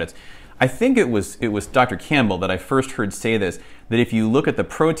education credits. I think it was Dr. Campbell that I first heard say this, that if you look at the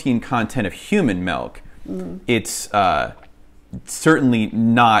protein content of human milk, it's certainly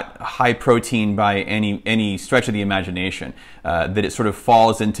not high protein by any stretch of the imagination, that it sort of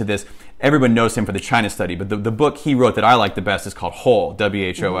falls into this. Everyone knows him for the China study, but the book he wrote that I like the best is called Whole,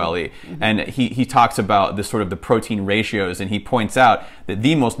 W-H-O-L-E. And he talks about the sort of the protein ratios, and he points out that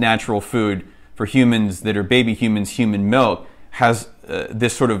the most natural food for humans that are baby humans, human milk, has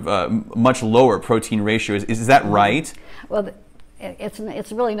this sort of much lower protein ratio. Is that right? Well,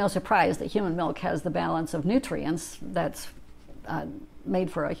 it's really no surprise that human milk has the balance of nutrients that's made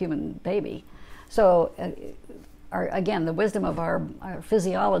for a human baby. So again, the wisdom of our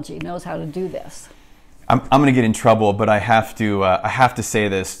physiology knows how to do this. I'm going to get in trouble, but I have to say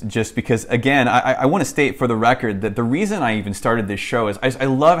this, just because, again, I want to state for the record that the reason I even started this show is I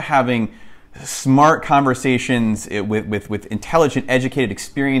love having smart conversations with intelligent, educated,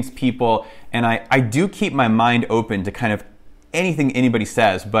 experienced people, and I do keep my mind open to kind of anything anybody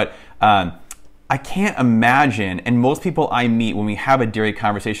says, but I can't imagine, and most people I meet when we have a dairy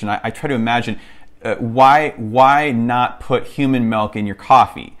conversation, I try to imagine why not put human milk in your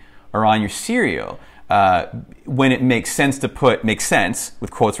coffee or on your cereal when it makes sense to put,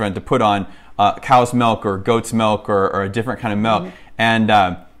 with quotes around, to put on cow's milk or goat's milk or a different kind of milk.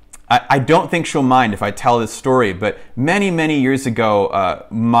 And I don't think she'll mind if I tell this story, but many, many years ago,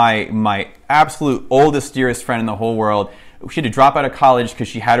 my absolute oldest, dearest friend in the whole world, she had to drop out of college because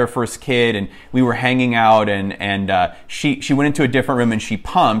she had her first kid, and we were hanging out, and she went into a different room and she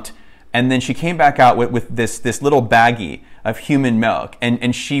pumped, and then she came back out with this little baggie of human milk,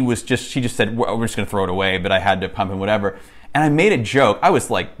 and she just said, we're just going to throw it away, but I had to pump and whatever. And I made a joke. I was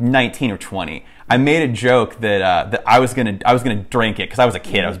like 19 or 20. I made a joke that I was gonna drink it because I was a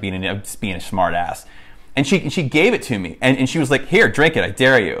kid. I was being a smart ass, and she gave it to me, and she was like, "Here, drink it. I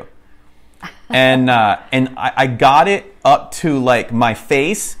dare you." And I got it up to like my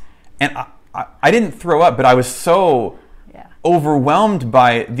face, and I didn't throw up, but I was so overwhelmed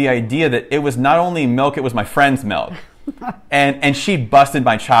by the idea that it was not only milk, it was my friend's milk. and she busted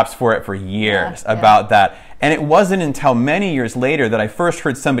my chops for it for years about that. And it wasn't until many years later that I first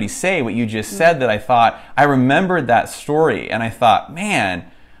heard somebody say what you just said that I thought, I remembered that story, and I thought,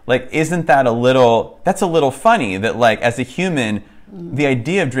 man, Like, isn't that that's a little funny that, like, as a human, the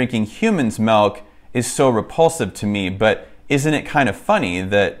idea of drinking human's milk is so repulsive to me, but isn't it kind of funny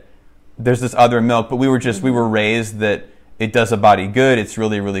that there's this other milk, but we were raised that it does a body good, it's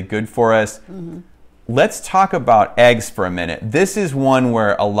really, really good for us. Let's talk about eggs for a minute. This is one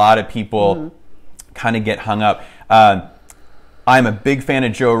where a lot of people kind of get hung up. I'm a big fan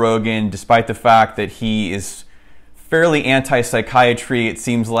of Joe Rogan, despite the fact that he is fairly anti-psychiatry, it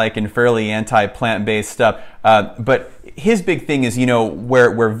seems like, and fairly anti-plant-based stuff. But his big thing is, you know,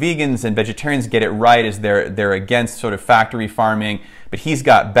 where vegans and vegetarians get it right is they're against sort of factory farming, but he's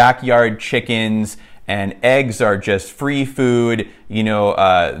got backyard chickens, and eggs are just free food. You know,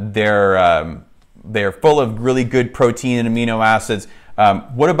 they're full of really good protein and amino acids.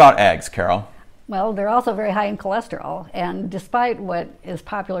 What about eggs, Carol? Well, they're also very high in cholesterol, and despite what is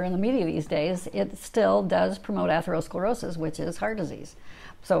popular in the media these days, it still does promote atherosclerosis, which is heart disease.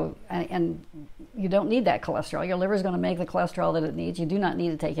 So, and you don't need that cholesterol. Your liver is going to make the cholesterol that it needs. You do not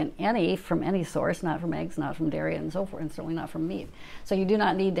need to take in any from any source, not from eggs, not from dairy, and so forth, and certainly not from meat. So you do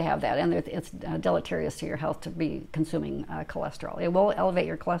not need to have that, and it's deleterious to your health to be consuming cholesterol. It will elevate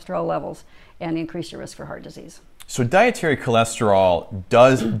your cholesterol levels and increase your risk for heart disease. So dietary cholesterol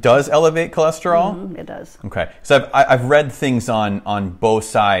does elevate cholesterol? It does. Okay. So I've read things on both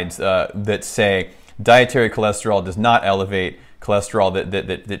sides that say dietary cholesterol does not elevate cholesterol,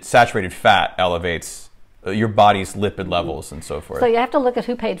 that saturated fat elevates your body's lipid levels and so forth. So you have to look at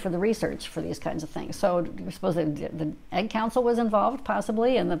who paid for the research for these kinds of things. So you're supposed the Egg Council was involved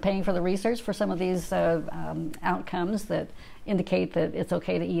possibly in the paying for the research for some of these outcomes that indicate that it's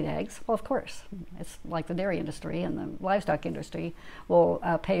okay to eat eggs. Well, of course, it's like the dairy industry and the livestock industry will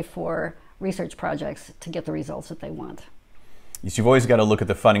pay for research projects to get the results that they want. So you've always got to look at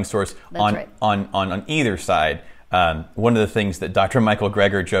the funding source That's on either side. One of the things that Dr. Michael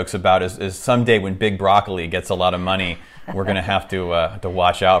Greger jokes about is someday when Big Broccoli gets a lot of money, we're going to have to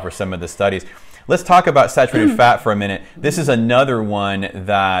watch out for some of the studies. Let's talk about saturated fat for a minute. This is another one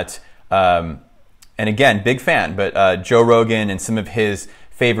that, and again, big fan, but Joe Rogan and some of his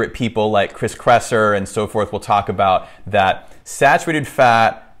favorite people like Chris Kresser and so forth will talk about that saturated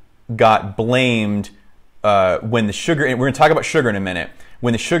fat got blamed when the sugar, and we're going to talk about sugar in a minute,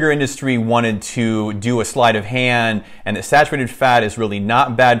 when the sugar industry wanted to do a sleight of hand, and that saturated fat is really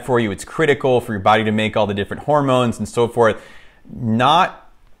not bad for you, it's critical for your body to make all the different hormones and so forth.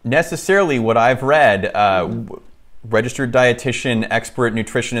 Not necessarily what I've read. Registered dietitian, expert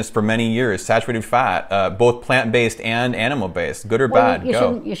nutritionist for many years, saturated fat, both plant-based and animal-based, good or bad,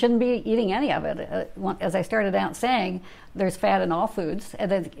 you shouldn't be eating any of it. As I started out saying, there's fat in all foods,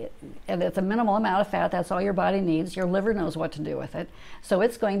 and it's a minimal amount of fat. That's all your body needs. Your liver knows what to do with it. So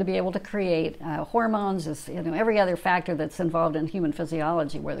it's going to be able to create hormones, every other factor that's involved in human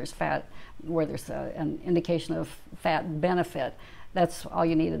physiology where there's fat, where there's an indication of fat benefit. That's all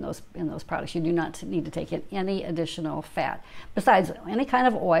you need in those products. You do not need to take in any additional fat. Besides, any kind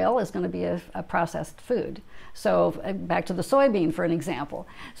of oil is going to be a processed food. So back to the soybean for an example.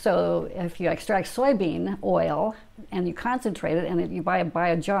 So if you extract soybean oil and you concentrate it and you buy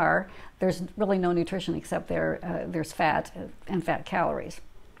a jar, there's really no nutrition except there's fat and fat calories.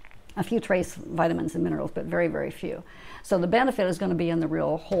 A few trace vitamins and minerals, but very, very few. So the benefit is going to be in the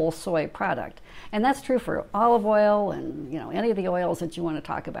real whole soy product. And that's true for olive oil and any of the oils that you want to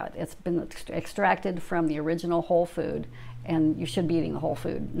talk about. It's been extracted from the original whole food, and you should be eating the whole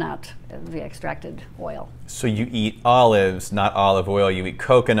food, not the extracted oil. So you eat olives, not olive oil. You eat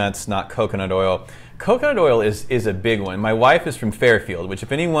coconuts, not coconut oil. Coconut oil is a big one. My wife is from Fairfield, which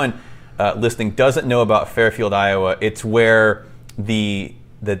if anyone listening doesn't know about Fairfield, Iowa, it's where the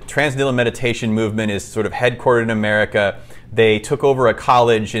Transcendental Meditation movement is sort of headquartered in America. They took over a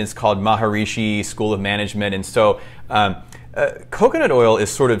college, and it's called Maharishi School of Management. And so coconut oil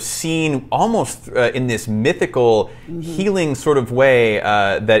is sort of seen almost in this mythical healing sort of way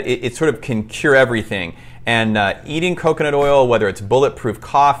that it sort of can cure everything. And eating coconut oil, whether it's bulletproof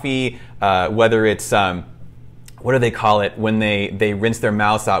coffee, whether it's what do they call it when they rinse their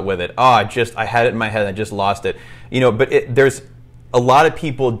mouths out with it? Oh, I had it in my head and I just lost it. But there's a lot of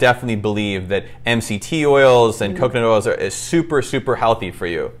people definitely believe that MCT oils and coconut oils are super, super healthy for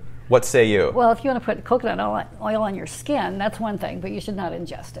you. What say you? Well, if you want to put coconut oil on your skin, that's one thing, but you should not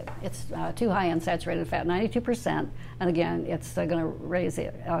ingest it. It's too high in saturated fat, 92%, and again, it's going to raise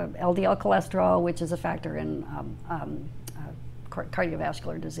LDL cholesterol, which is a factor in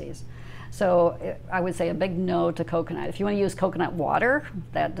cardiovascular disease. So I would say a big no to coconut. If you want to use coconut water,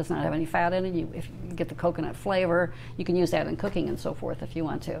 that does not have any fat in it. If you get the coconut flavor, you can use that in cooking and so forth if you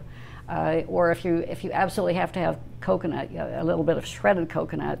want to. Or if you absolutely have to have coconut, a little bit of shredded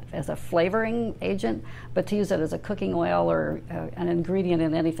coconut as a flavoring agent, but to use it as a cooking oil or an ingredient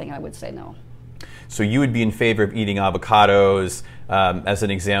in anything, I would say no. So you would be in favor of eating avocados as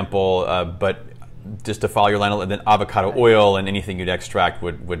an example, but just to follow your line, then avocado oil and anything you'd extract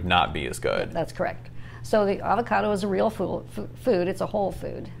would not be as good. That's correct. So the avocado is a real food. It's a whole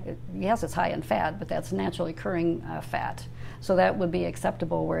food. Yes, it's high in fat, but that's naturally occurring fat. So that would be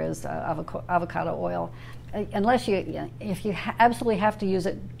acceptable, whereas avocado oil, unless if you absolutely have to use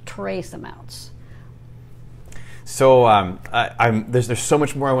it, trace amounts. So there's so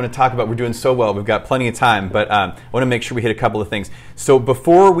much more I want to talk about. We're doing so well. We've got plenty of time, but I want to make sure we hit a couple of things. So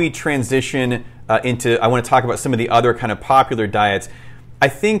before we transition I want to talk about some of the other kind of popular diets. I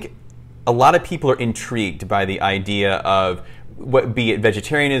think a lot of people are intrigued by the idea of be it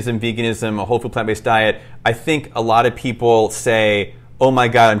vegetarianism, veganism, a whole food plant-based diet. I think a lot of people say, oh my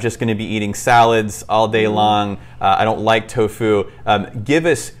God, I'm just going to be eating salads all day long. I don't like tofu. Give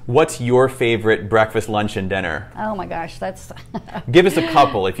us, what's your favorite breakfast, lunch, and dinner? Oh my gosh, that's... Give us a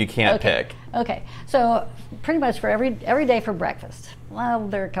couple if you can't pick. Okay, so pretty much for every day for breakfast. Well,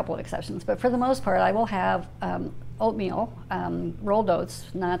 there are a couple of exceptions, but for the most part, I will have oatmeal, rolled oats,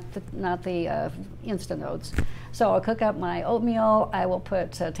 not the instant oats. So I'll cook up my oatmeal. I will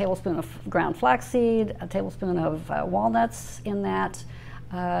put a tablespoon of ground flaxseed, a tablespoon of walnuts in that,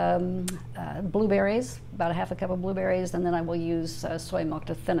 blueberries, about a half a cup of blueberries, and then I will use soy milk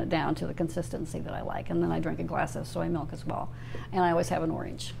to thin it down to the consistency that I like. And then I drink a glass of soy milk as well. And I always have an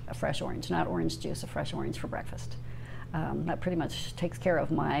orange, a fresh orange, not orange juice, a fresh orange for breakfast. That pretty much takes care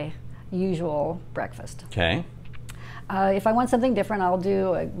of my usual breakfast. Okay. If I want something different, I'll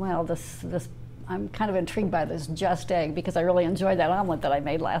do, I'm kind of intrigued by this just egg because I really enjoyed that omelet that I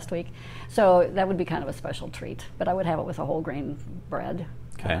made last week. So that would be kind of a special treat, but I would have it with a whole grain bread.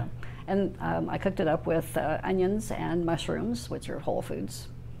 Okay. I cooked it up with onions and mushrooms, which are whole foods,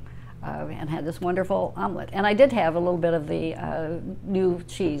 and had this wonderful omelet. And I did have a little bit of the new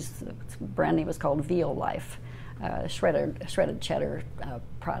cheese. The brand name is called Veal Life, shredded cheddar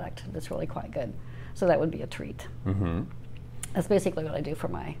product that's really quite good. So that would be a treat. Mm-hmm. That's basically what I do for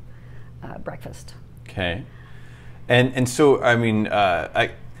my breakfast. Okay. And so, I mean,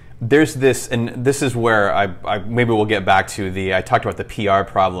 there's this, and this is where I maybe we'll get back to I talked about the PR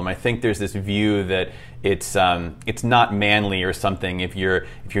problem. I think there's this view that it's not manly or something if you're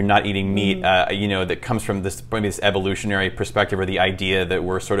not eating meat, you know, that comes from maybe this evolutionary perspective or the idea that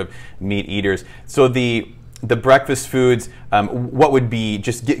we're sort of meat eaters. So the breakfast foods, what would be,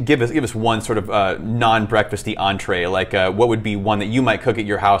 just give us one sort of non-breakfasty entree, like what would be one that you might cook at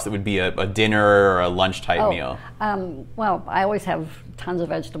your house that would be a dinner or a lunch type meal? Well, I always have tons of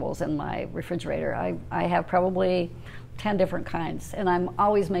vegetables in my refrigerator. I have probably 10 different kinds, and I'm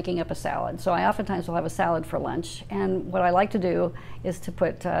always making up a salad. So I oftentimes will have a salad for lunch, and what I like to do is to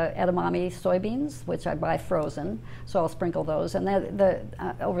put edamame soybeans, which I buy frozen, so I'll sprinkle those and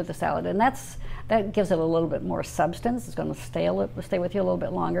over the salad, and that gives it a little bit more substance. It's going to stay with you a little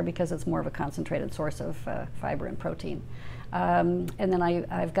bit longer because it's more of a concentrated source of fiber and protein. And then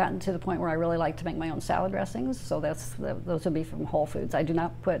I've gotten to the point where I really like to make my own salad dressings, so those would be from Whole Foods. I do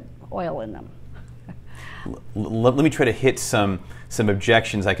not put oil in them. Let me try to hit some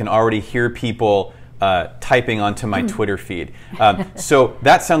objections. I can already hear people typing onto my Twitter feed. So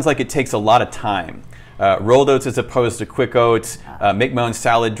that sounds like it takes a lot of time. Rolled oats as opposed to quick oats, make my own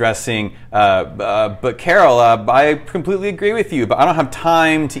salad dressing. But Carol, I completely agree with you, but I don't have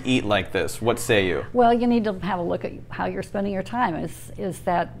time to eat like this. What say you? Well, you need to have a look at how you're spending your time.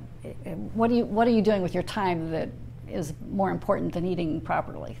 What are you doing with your time that is more important than eating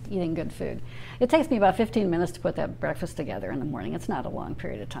properly, eating good food? It takes me about 15 minutes to put that breakfast together in the morning. It's not a long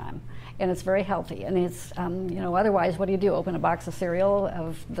period of time, and it's very healthy. And it's, otherwise, what do? Open a box of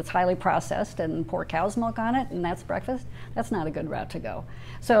cereal that's highly processed and pour cow's milk on it, and that's breakfast? That's not a good route to go.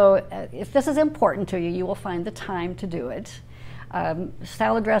 So if this is important to you, you will find the time to do it.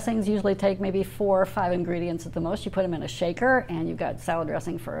 Salad dressings usually take maybe 4 or 5 ingredients at the most. You put them in a shaker, and you've got salad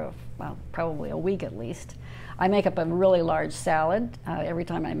dressing for probably a week at least. I make up a really large salad every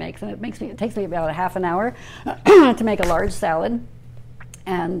time I make them. It takes me about a half an hour to make a large salad,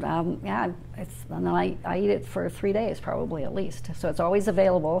 and and then I eat it for 3 days probably at least. So it's always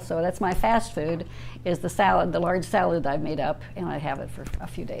available. So that's my fast food, is the salad, the large salad I've made up, and I have it for a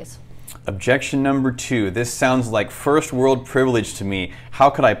few days. Objection number 2. This sounds like first world privilege to me. How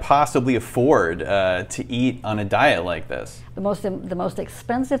could I possibly afford to eat on a diet like this? The most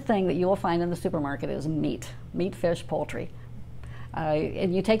expensive thing that you will find in the supermarket is meat, fish, poultry.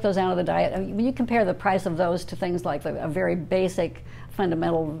 And you take those out of the diet. I mean, when you compare the price of those to things like a very basic,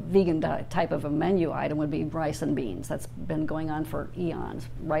 fundamental vegan type of a menu item would be rice and beans. That's been going on for eons.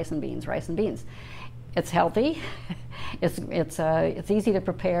 Rice and beans, rice and beans. It's healthy, it's easy to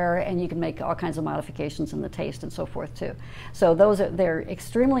prepare, and you can make all kinds of modifications in the taste and so forth too. So they're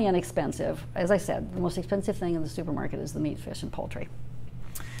extremely inexpensive. As I said, the most expensive thing in the supermarket is the meat, fish, and poultry.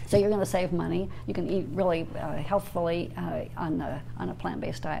 So you're going to save money. You can eat really healthfully on a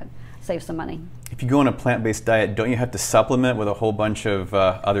plant-based diet. Save some money. If you go on a plant-based diet, don't you have to supplement with a whole bunch of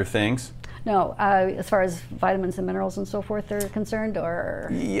other things? No, as far as vitamins and minerals and so forth are concerned, or?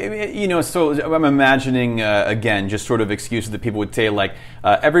 You know, so I'm imagining, again, just sort of excuses that people would say, like,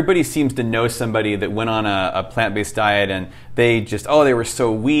 everybody seems to know somebody that went on a plant-based diet and they just, oh, they were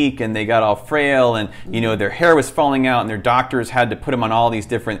so weak and they got all frail and, you know, their hair was falling out and their doctors had to put them on all these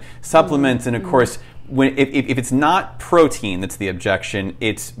different supplements. And of course, if it's not protein that's the objection,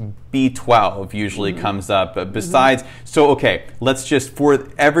 it's B12 usually comes up. Besides, so okay, let's just, for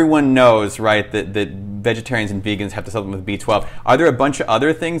everyone knows, right, that vegetarians and vegans have to supplement with B12. Are there a bunch of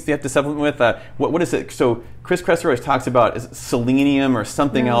other things you have to supplement with? What is it? So Chris Kresser always talks about is it selenium or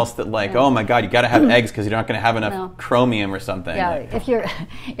something else that, like, oh my God, you got to have eggs because you're not going to have enough chromium or something. Yeah, if you're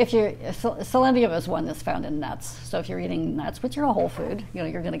selenium is one that's found in nuts. So if you're eating nuts, which are a whole food, you know,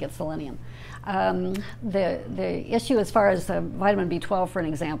 you're going to get selenium. The issue as far as vitamin B12, for an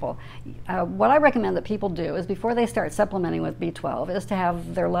example, what I recommend that people do is before they start supplementing with B12 is to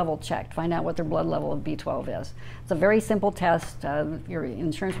have their level checked, find out what their blood level of B12 is. It's a very simple test. Your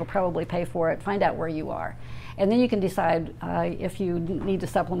insurance will probably pay for it. Find out where you are. And then you can decide if you need to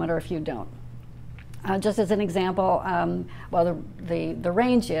supplement or if you don't. Just as an example, well, the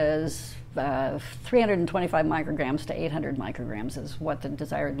range is 325 micrograms to 800 micrograms is what the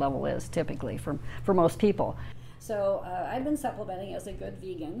desired level is typically for most people. So I've been supplementing as a good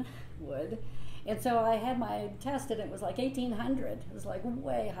vegan would, and so I had my test and it was like 1800. It was like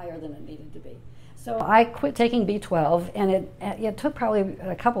way higher than it needed to be. So I quit taking B12, and it took probably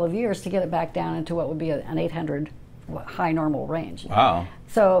a couple of years to get it back down into what would be an 800 high normal range. Wow.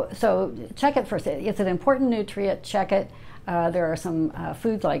 So check it first. It's an important nutrient. Check it. There are some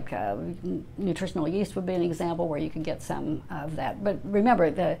foods like nutritional yeast would be an example where you can get some of that. But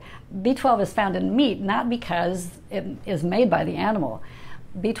remember, the B12 is found in meat not because it is made by the animal.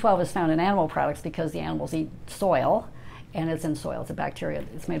 B12 is found in animal products because the animals eat soil, and it's in soil. It's a bacteria.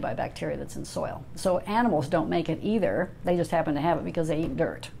 It's made by bacteria that's in soil. So animals don't make it either. They just happen to have it because they eat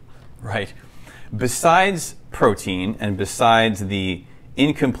dirt. Right. Besides protein and besides the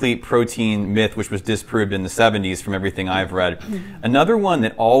incomplete protein myth, which was disproved in the 70s from everything I've read, another one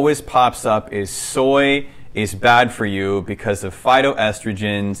that always pops up is soy is bad for you because of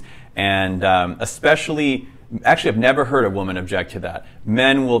phytoestrogens, and especially, actually I've never heard a woman object to that.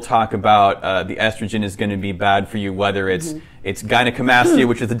 Men will talk about the estrogen is going to be bad for you, whether it's gynecomastia,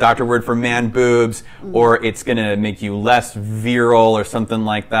 which is the doctor word for man boobs, or it's going to make you less virile or something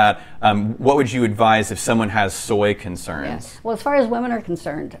like that. What would you advise if someone has soy concerns? Yeah. Well, as far as women are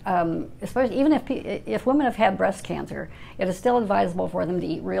concerned, especially even if women have had breast cancer, it is still advisable for them to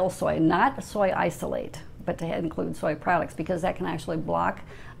eat real soy, not soy isolate, but to include soy products, because that can actually block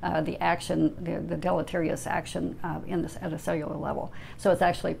the action, the deleterious action at a cellular level. So it's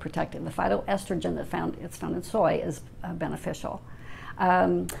actually protective. The phytoestrogen that's found in soy is beneficial.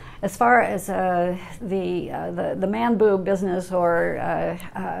 As far as the man boob business or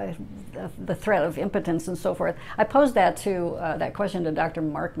the threat of impotence and so forth, I posed that question to Dr.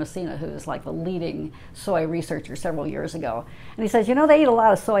 Mark Messina, who is like the leading soy researcher several years ago, and he says, you know, they eat a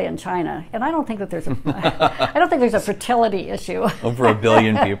lot of soy in China, and I don't think that there's a I don't think there's a fertility issue. Over 1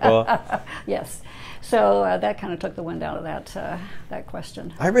 billion people. Yes. So that kind of took the wind out of that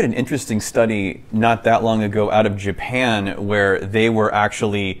question. I read an interesting study not that long ago out of Japan where they were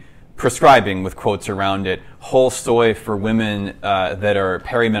actually prescribing, with quotes around it, whole soy for women that are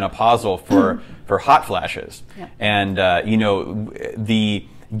perimenopausal for hot flashes. Yeah. And you know, the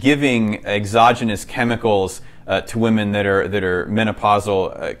giving exogenous chemicals to women that are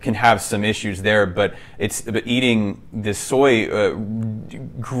menopausal can have some issues there, but eating this soy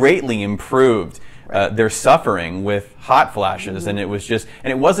greatly improved their suffering with hot flashes, and it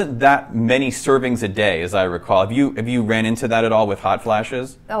wasn't that many servings a day, as I recall. Have you ran into that at all with hot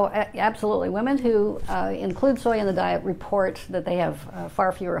flashes? Oh, absolutely. Women who include soy in the diet report that they have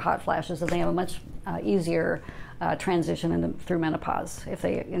far fewer hot flashes, and they have a much easier transition through menopause if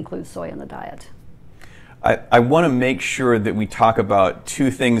they include soy in the diet. I want to make sure that we talk about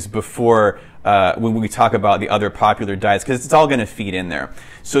two things before when we talk about the other popular diets, because it's all going to feed in there.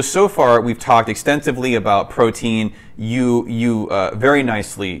 So far we've talked extensively about protein. You very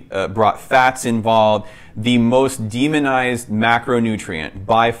nicely brought fats involved. The most demonized macronutrient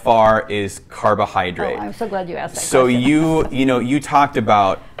by far is carbohydrate. Oh, I'm so glad you asked that so question. you talked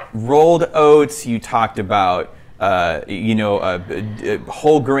about rolled oats. You talked about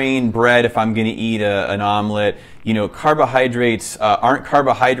whole grain bread if I'm going to eat an omelet. Carbohydrates, aren't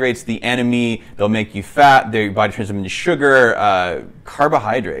carbohydrates the enemy? They'll make you fat. Their body turns them into sugar.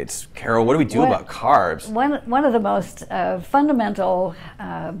 Carbohydrates. Carol, what do we do about carbs? One of the most fundamental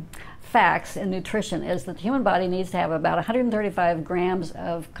facts in nutrition is that the human body needs to have about 135 grams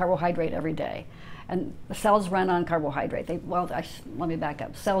of carbohydrate every day. And cells run on carbohydrate. Let me back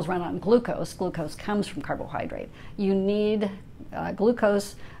up. Cells run on glucose. Glucose comes from carbohydrate. You need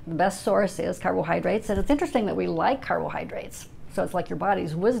glucose. The best source is carbohydrates. And it's interesting that we like carbohydrates. So it's like your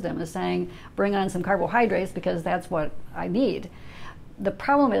body's wisdom is saying, bring on some carbohydrates because that's what I need. The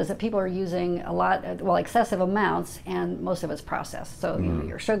problem is that people are using a lot, excessive amounts, and most of it's processed. So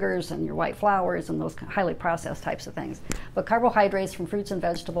your sugars and your white flours and those highly processed types of things. But carbohydrates from fruits and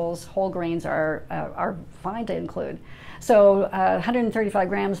vegetables, whole grains are fine to include. So 135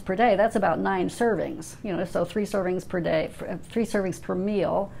 grams per day, that's about 9 servings. So 3 servings per day, 3 servings per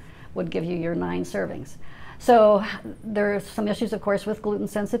meal would give you your 9 servings. So there are some issues, of course, with gluten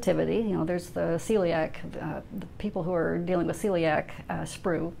sensitivity. There's the celiac, the people who are dealing with celiac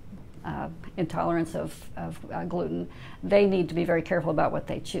sprue, intolerance of gluten. They need to be very careful about what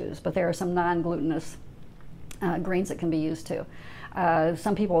they choose. But there are some non-glutinous grains that can be used too.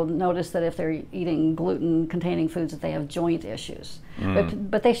 Some people notice that if they're eating gluten-containing foods that they have joint issues.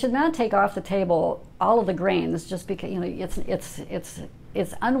 But they should not take off the table all of the grains just because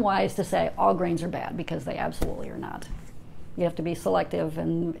it's unwise to say all grains are bad, because they absolutely are not. You have to be selective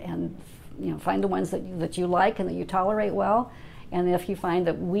and find the ones that you like and that you tolerate well. And if you find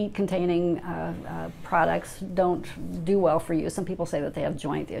that wheat-containing products don't do well for you, some people say that they have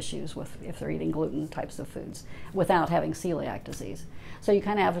joint issues if they're eating gluten types of foods without having celiac disease. So you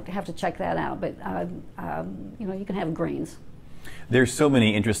kind of have to check that out. But you can have grains. There's so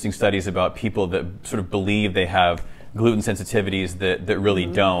many interesting studies about people that sort of believe they have gluten sensitivities that really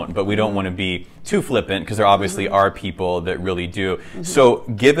don't, but we don't want to be too flippant because there obviously are people that really do. So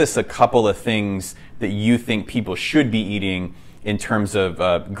give us a couple of things that you think people should be eating in terms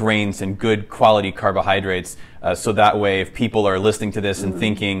of grains and good quality carbohydrates, so that way if people are listening to this and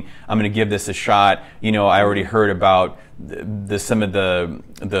thinking, I'm going to give this a shot, I already heard about some of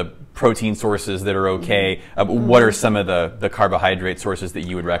the protein sources that are okay. What are some of the carbohydrate sources that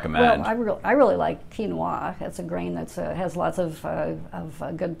you would recommend? Well, I really like quinoa. It's a grain that has lots of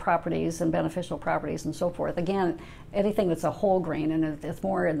good properties and beneficial properties and so forth. Again, anything that's a whole grain, and it's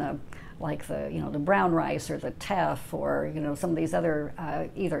more in the the brown rice or the teff or some of these other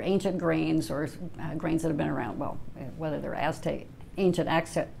either ancient grains or grains that have been around. Well, whether they're ancient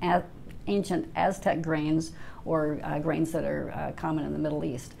Aztec grains or grains that are common in the Middle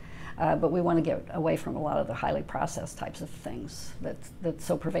East. But we want to get away from a lot of the highly processed types of things that's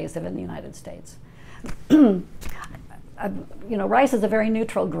so pervasive in the United States. Rice is a very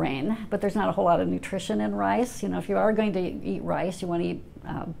neutral grain, but there's not a whole lot of nutrition in rice. If you are going to eat rice, you want to eat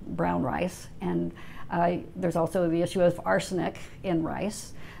brown rice. And there's also the issue of arsenic in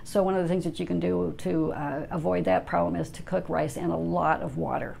rice. So one of the things that you can do to avoid that problem is to cook rice in a lot of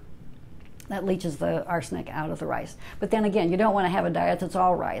water. That leaches the arsenic out of the rice. But then again, you don't want to have a diet that's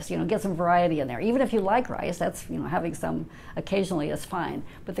all rice. Get some variety in there. Even if you like rice, that's having some occasionally is fine.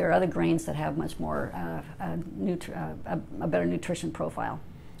 But there are other grains that have much more a better nutrition profile.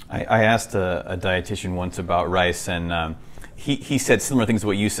 I asked a dietitian once about rice, and he said similar things to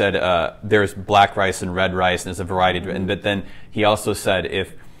what you said. There's black rice and red rice, and there's a variety. But then he also said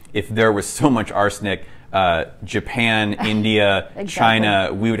if there was so much arsenic, Japan, India, exactly.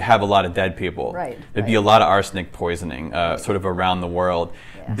 China, we would have a lot of dead people. Right, There'd be a lot of arsenic poisoning sort of around the world.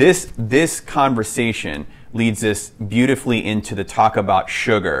 Yeah. This conversation leads us beautifully into the talk about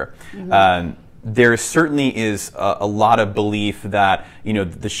sugar. There certainly is a lot of belief that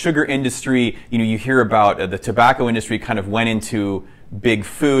the sugar industry, you hear about the tobacco industry kind of went into big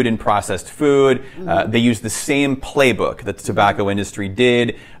food and processed food. They use the same playbook that the tobacco industry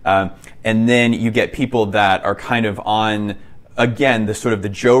did. And then you get people that are kind of on again, the sort of the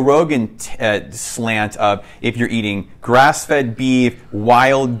Joe Rogan slant of if you're eating grass-fed beef,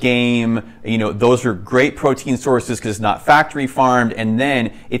 wild game, you know, those are great protein sources because it's not factory farmed, and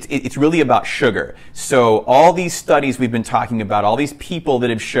then it's really about sugar. So all these studies we've been talking about, all these people that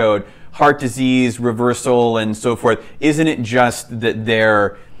have showed heart disease reversal and so forth, isn't it just that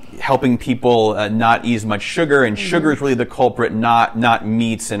they're helping people not eat as much sugar, and sugar is really the culprit, not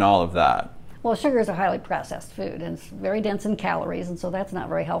meats and all of that? Well, sugar is a highly processed food, and it's very dense in calories, and so that's not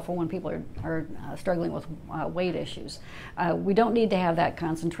very helpful when people are struggling with weight issues. We don't need to have that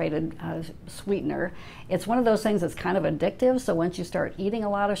concentrated sweetener. It's one of those things that's kind of addictive, so once you start eating a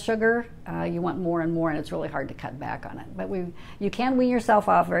lot of sugar, you want more and more, and it's really hard to cut back on it. But you can wean yourself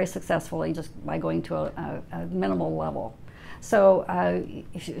off very successfully just by going to a minimal level. So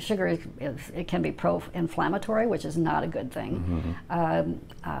sugar it can be pro-inflammatory, which is not a good thing.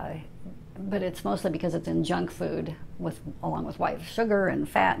 But it's mostly because it's in junk food along with white sugar and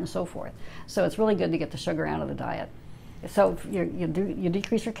fat and so forth. So it's really good to get the sugar out of the diet. So you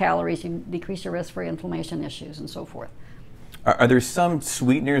decrease your calories, you decrease your risk for inflammation issues and so forth. Are there some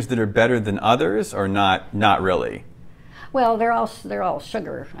sweeteners that are better than others, or not really? Well, they're all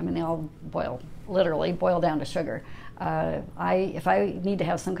sugar. I mean, they all literally boil down to sugar. If I need to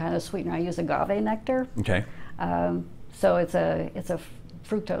have some kind of sweetener, I use agave nectar. Okay. So it's a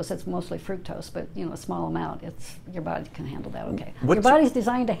fructose. It's mostly fructose, but you know, a small amount. Your body can handle that. Okay. Your body's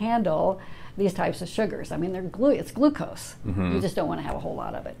designed to handle these types of sugars. I mean, it's glucose. You just don't want to have a whole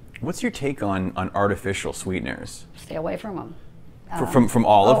lot of it. What's your take on artificial sweeteners? Stay away from them. From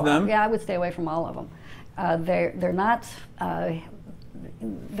all of them? Yeah, I would stay away from all of them.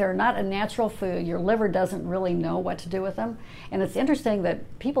 They're not a natural food. Your liver doesn't really know what to do with them. And it's interesting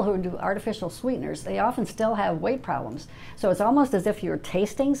that people who do artificial sweeteners, they often still have weight problems. So it's almost as if you're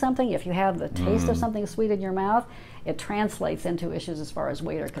tasting something. If you have the taste of something sweet in your mouth, it translates into issues as far as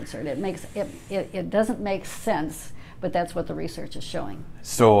weight are concerned. It doesn't make sense, but that's what the research is showing.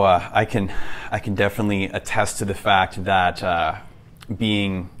 So I can definitely attest to the fact that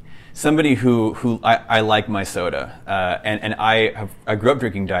being somebody who I like my soda, and I grew up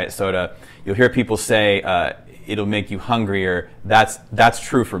drinking diet soda. You'll hear people say it'll make you hungrier. That's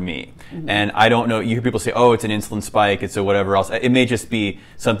true for me. And I don't know, you hear people say, oh, it's an insulin spike, it's a whatever else. It may just be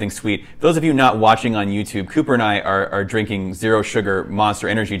something sweet. For those of you not watching on YouTube, Cooper and I are drinking zero sugar Monster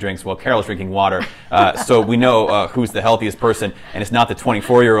energy drinks while Carol's drinking water. So we know who's the healthiest person, and it's not the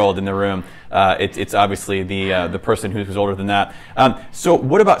 24-year-old in the room. It's obviously the person who's older than that. So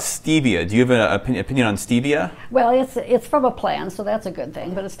what about stevia? Do you have an opinion on stevia? Well, it's from a plant, so that's a good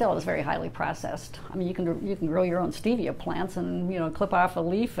thing, but it still is very highly processed. I mean, you can grow your own stevia plants and, you know, clip off a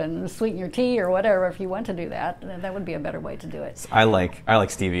leaf and sweeten your tea or whatever. If you want to do that, that would be a better way to do it. I like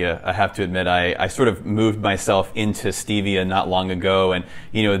stevia. I have to admit, I sort of moved myself into stevia not long ago, and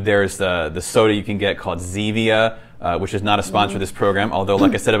you know, there's the soda you can get called Zevia. Which is not a sponsor of this program, although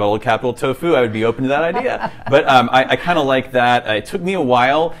like I said about Old Capital Tofu, I would be open to that idea. But I kind of like that. It took me a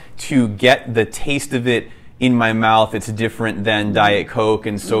while to get the taste of it in my mouth. It's different than Diet Coke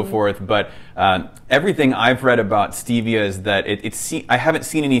and so forth, but everything I've read about stevia is that I haven't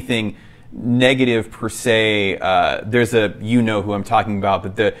seen anything negative per se. There's you know who I'm talking about,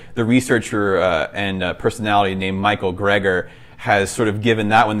 but the researcher and personality named Michael Greger has sort of given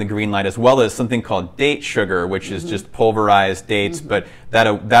that one the green light, as well as something called date sugar, which is just pulverized dates, but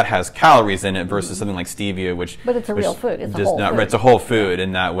that has calories in it versus something like stevia, but it's a real food. It's a whole food. It's a whole food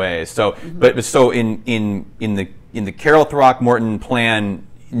in that way. So, but so in the Carol Throckmorton plan,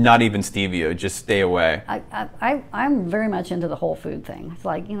 not even stevia, just stay away. I'm very much into the whole food thing. It's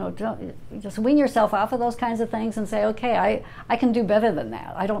like, you know, just wean yourself off of those kinds of things and say, okay, I can do better than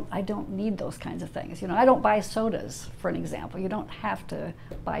that. I don't need those kinds of things. You know, I don't buy sodas, for an example. You don't have to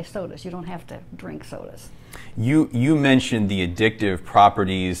buy sodas. You don't have to drink sodas. You mentioned the addictive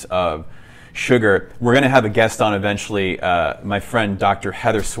properties of sugar. We're going to have a guest on eventually, my friend Dr.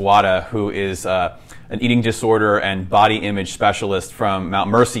 Heather Swada, who is an eating disorder and body image specialist from Mount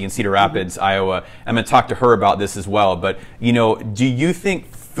Mercy in Cedar Rapids, Iowa. I'm going to talk to her about this as well. But, you know, do you think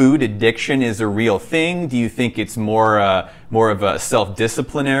food addiction is a real thing? Do you think it's more of a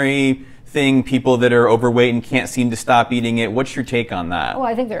self-disciplinary thing, people that are overweight and can't seem to stop eating it? What's your take on that? Well,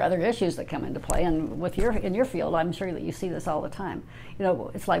 I think there are other issues that come into play, and in your field, I'm sure that you see this all the time. You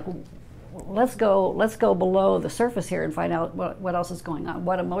know, it's like, let's go below the surface here and find out what else is going on.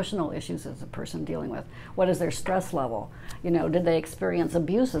 What emotional issues is a person dealing with? What is their stress level? You know, did they experience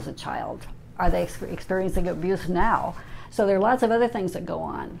abuse as a child? Are they experiencing abuse now? So there are lots of other things that go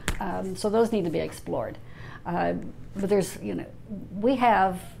on. So those need to be explored. But there's, you know, we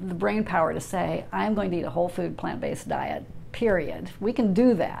have the brain power to say, I'm going to eat a whole food plant-based diet period. We can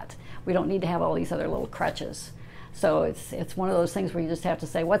do that. We don't need to have all these other little crutches. So it's one of those things where you just have to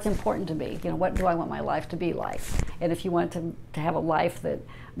say, what's important to me? You know, what do I want my life to be like? And if you want to have a life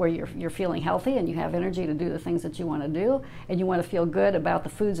where you're feeling healthy and you have energy to do the things that you want to do, and you want to feel good about the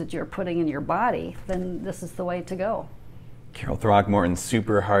foods that you're putting in your body, then this is the way to go. Carol Throckmorton,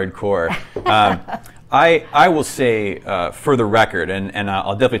 super hardcore. I will say, for the record, and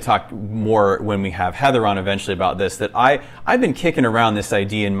I'll definitely talk more when we have Heather on eventually about this, that I've been kicking around this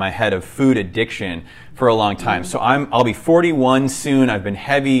idea in my head of food addiction for a long time. So I'll be 41 soon. I've been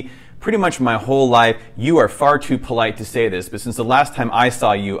heavy pretty much my whole life. You are far too polite to say this, but since the last time I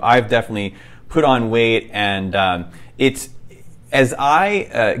saw you, I've definitely put on weight, and it's as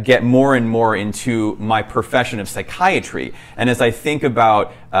I get more and more into my profession of psychiatry, and as I think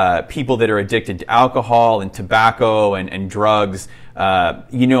about people that are addicted to alcohol and tobacco and drugs,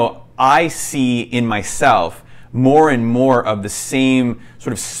 you know, I see in myself more and more of the same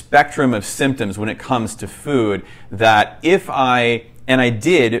sort of spectrum of symptoms when it comes to food, that if I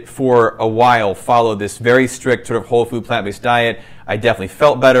did for a while follow this very strict sort of whole food plant-based diet, I definitely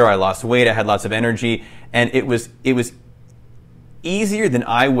felt better, I lost weight, I had lots of energy, and it was easier than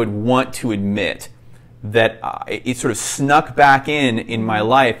I would want to admit that it sort of snuck back in my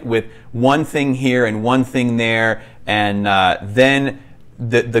life with one thing here and one thing there, and then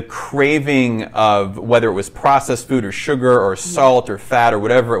the craving of whether it was processed food or sugar or salt or fat or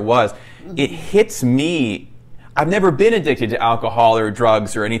whatever it was, it hits me. I've never been addicted to alcohol or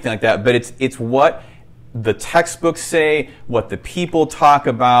drugs or anything like that, but it's what the textbooks say, what the people talk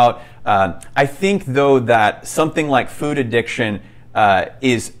about. I think, though, that something like food addiction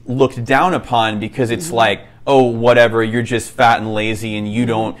is looked down upon because it's like, oh, whatever, you're just fat and lazy and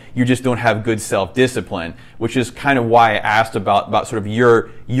you just don't have good self-discipline, which is kind of why I asked about sort of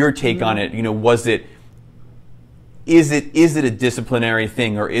your take on it. You know, is it a disciplinary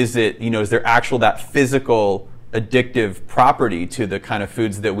thing, or is it, you know, is there actual that physical addictive property to the kind of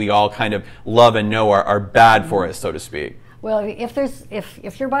foods that we all kind of love and know are bad for us, so to speak? Well,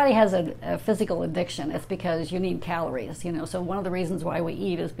 if your body has a physical addiction, it's because you need calories, you know. So one of the reasons why we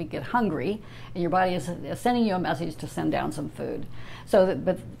eat is we get hungry, and your body is sending you a message to send down some food. So,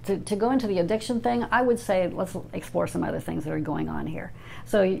 but to go into the addiction thing, I would say let's explore some other things that are going on here.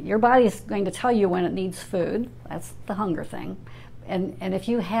 So your body is going to tell you when it needs food. That's the hunger thing. And if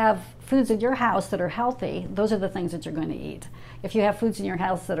you have foods in your house that are healthy, those are the things that you're going to eat. If you have foods in your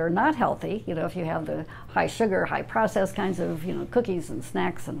house that are not healthy, you know, if you have the high sugar, high processed kinds of, you know, cookies and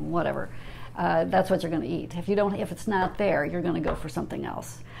snacks and whatever, that's what you're going to eat. If it's not there, you're going to go for something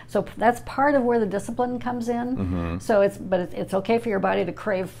else. So that's part of where the discipline comes in. So it's okay for your body to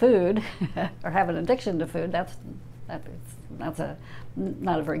crave food or have an addiction to food. That's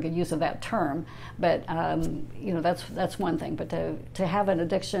not a very good use of that term, but you know, that's one thing. But to have an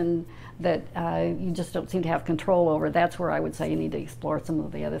addiction that you just don't seem to have control over, that's where I would say you need to explore some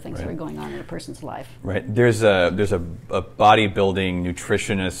of the other things that are going on in a person's life. Right. There's a bodybuilding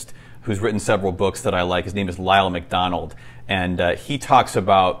nutritionist who's written several books that I like. His name is Lyle McDonald, and he talks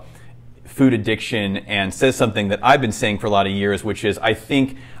about food addiction and says something that I've been saying for a lot of years, which is I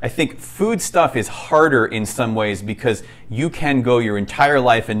think food stuff is harder in some ways because you can go your entire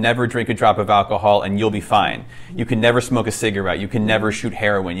life and never drink a drop of alcohol and you'll be fine. You can never smoke a cigarette, you can never shoot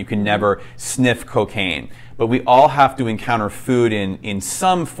heroin, you can never sniff cocaine. But we all have to encounter food in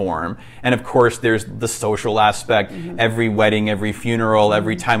some form, and of course there's the social aspect. Every wedding, every funeral,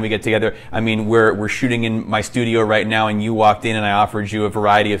 every time we get together. I mean, we're shooting in my studio right now, and you walked in and I offered you a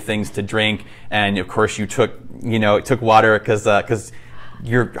variety of things to drink, and of course you took water because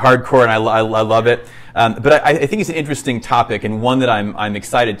you're hardcore and I love it. But I think it's an interesting topic, and one that I'm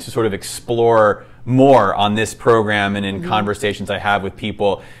excited to sort of explore more on this program and in conversations I have with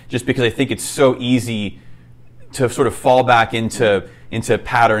people, just because I think it's so easy to sort of fall back into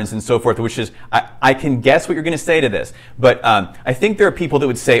patterns and so forth, which is, I can guess what you're going to say to this, but I think there are people that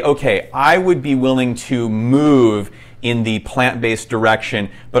would say, okay, I would be willing to move in the plant-based direction,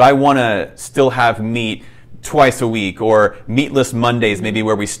 but I want to still have meat twice a week, or meatless Mondays maybe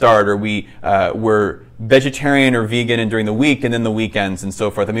where we start, or we're vegetarian or vegan and during the week and then the weekends and so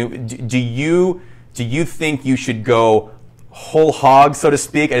forth. I mean, do you think you should go whole hog, so to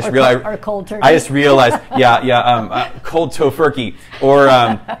speak? I just realized, or cold turkey. I just realized, cold tofurkey. Or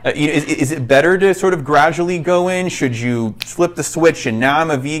is it better to sort of gradually go in? Should you flip the switch and now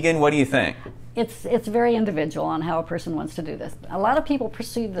I'm a vegan? What do you think? It's very individual on how a person wants to do this. A lot of people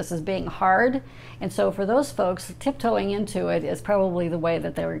perceive this as being hard, and so for those folks, tiptoeing into it is probably the way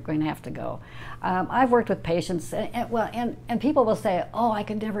that they're going to have to go. I've worked with patients, and people will say, "Oh, I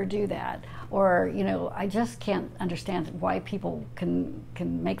could never do that," or I just can't understand why people can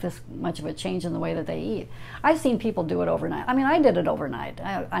make this much of a change in the way that they eat. I've seen people do it overnight. I mean, I did it overnight.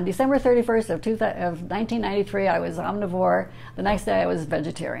 On December 31st of 1993, I was omnivore. The next day, I was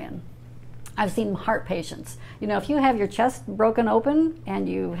vegetarian. I've seen heart patients. If you have your chest broken open and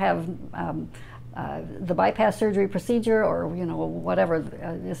you have the bypass surgery procedure or whatever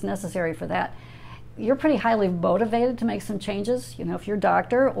is necessary for that, you're pretty highly motivated to make some changes. If your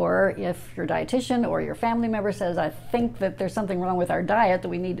doctor or if your dietitian or your family member says, I think that there's something wrong with our diet that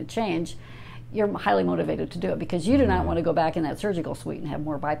we need to change, you're highly motivated to do it because you do not want to go back in that surgical suite and have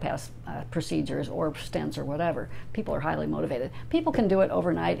more bypass procedures or stents or whatever. People are highly motivated. People can do it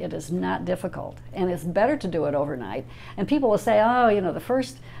overnight. It is not difficult, and it's better to do it overnight. And people will say, oh, the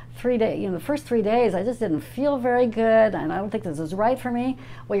first 3 days, I just didn't feel very good, and I don't think this is right for me.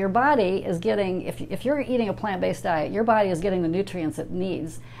 Well, your body is getting, if you're eating a plant-based diet, your body is getting the nutrients it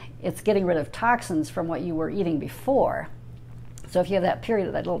needs. It's getting rid of toxins from what you were eating before. So if you have that period,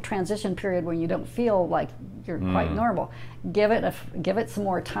 that little transition period when you don't feel like you're quite normal, give it some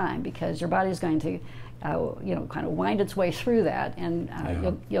more time because your body is going to, kind of wind its way through that, and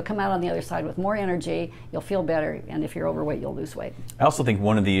you'll come out on the other side with more energy. You'll feel better, and if you're overweight, you'll lose weight. I also think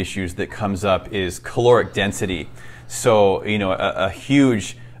one of the issues that comes up is caloric density. So a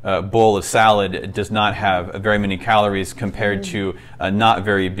huge bowl of salad does not have very many calories compared to a not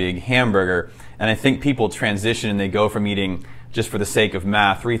very big hamburger, and I think people transition and they go from eating, just for the sake of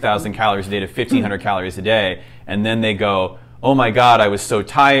math, 3,000 calories a day to 1,500 calories a day, and then they go, oh my God, I was so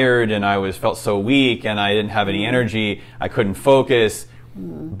tired and I felt so weak and I didn't have any energy, I couldn't focus.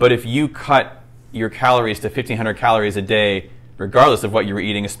 But if you cut your calories to 1,500 calories a day, regardless of what you were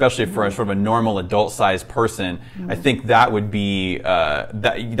eating, especially for a sort of a normal adult-sized person, I think that would be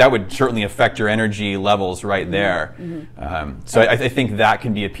that would certainly affect your energy levels right there. So I think that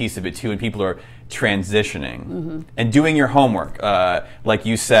can be a piece of it too, and people are transitioning and doing your homework, like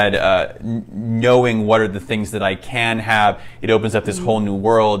you said, knowing what are the things that I can have. It opens up this whole new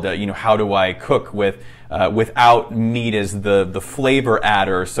world. How do I cook without meat as the flavor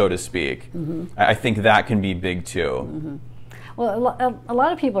adder, so to speak? I think that can be big too. Well, a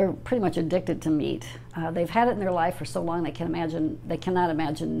lot of people are pretty much addicted to meat. They've had it in their life for so long they cannot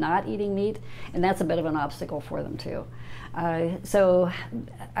imagine not eating meat, and that's a bit of an obstacle for them too. I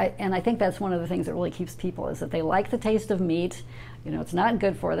think that's one of the things that really keeps people, is that they like the taste of meat. It's not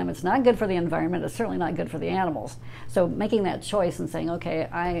good for them. It's not good for the environment. It's certainly not good for the animals. So making that choice and saying, okay,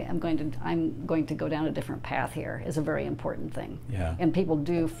 I'm going to go down a different path here is a very important thing. Yeah. And people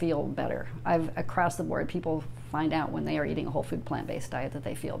do feel better. Across the board, people find out when they are eating a whole food plant-based diet that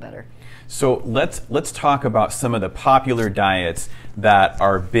they feel better. So let's talk about some of the popular diets that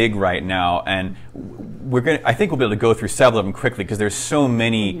are big right now, and I think we'll be able to go through several of them quickly because there's so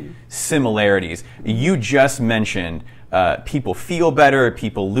many similarities. You just mentioned people feel better,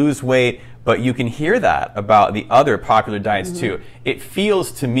 people lose weight, but you can hear that about the other popular diets too. It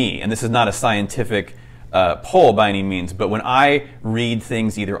feels to me, and this is not a scientific poll by any means, but when I read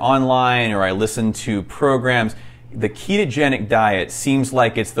things either online or I listen to programs, the ketogenic diet seems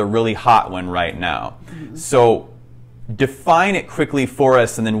like it's the really hot one right now. So define it quickly for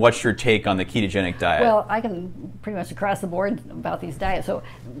us, and then what's your take on the ketogenic diet? Well, I can pretty much across the board about these diets. So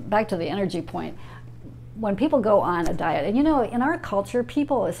back to the energy point. When people go on a diet, and in our culture,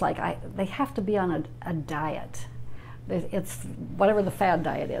 people, it's like they have to be on a diet. It's whatever the fad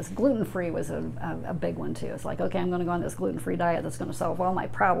diet is. Gluten-free was a big one too. It's like, okay, I'm going to go on this gluten-free diet that's going to solve all my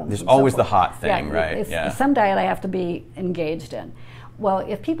problems. There's always the hot thing, right? It's some diet I have to be engaged in. Well,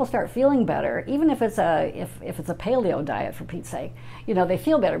 if people start feeling better, even if it's a paleo diet, for Pete's sake, they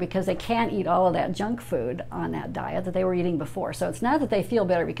feel better because they can't eat all of that junk food on that diet that they were eating before. So it's not that they feel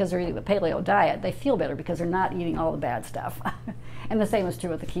better because they're eating the paleo diet. They feel better because they're not eating all the bad stuff. And the same is true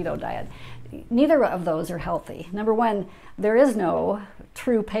with the keto diet. Neither of those are healthy. Number one, there is no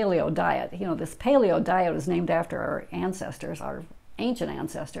true paleo diet. This paleo diet was named after our ancestors, our ancient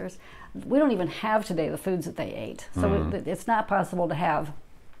ancestors. We don't even have today the foods that they ate. So it's not possible to have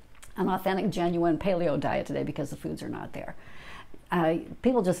an authentic, genuine paleo diet today because the foods are not there.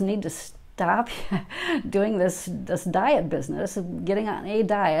 People just need to stop doing this diet business, getting on a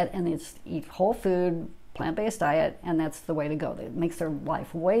diet, and it's eat whole food, plant-based diet, and that's the way to go. It makes their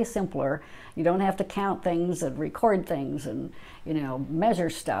life way simpler. You don't have to count things and record things and measure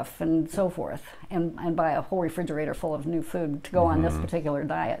stuff and so forth, and buy a whole refrigerator full of new food to go on this particular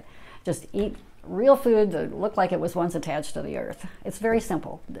diet. Just eat real food that looked like it was once attached to the earth. It's very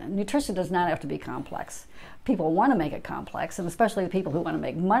simple. Nutrition does not have to be complex. People want to make it complex, and especially the people who want to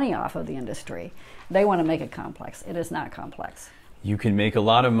make money off of the industry, they want to make it complex. It is not complex. You can make a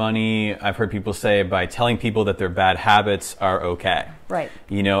lot of money, I've heard people say, by telling people that their bad habits are okay. Right.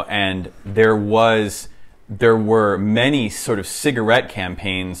 You know, and there were many sort of cigarette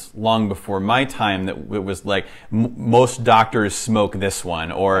campaigns long before my time that it was like, most doctors smoke this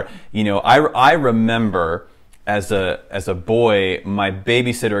one. Or, you know, I remember as a boy, my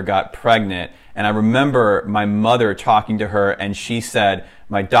babysitter got pregnant, and I remember my mother talking to her, and she said,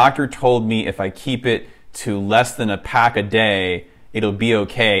 my doctor told me if I keep it to less than a pack a day, it'll be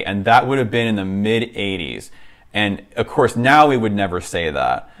okay. And that would have been in the mid 80s. And of course, now we would never say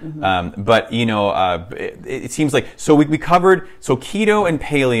that. Mm-hmm. But you know, it seems like, so we covered, so keto and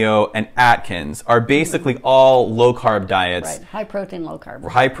paleo and Atkins are basically all low carb diets. Right, high protein, low carb.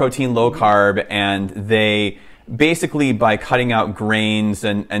 High protein, low carb, and they basically, by cutting out grains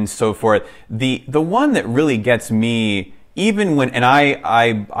and so forth, the one that really gets me, even when, and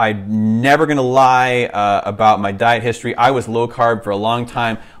I'm never gonna lie about my diet history. I was low carb for a long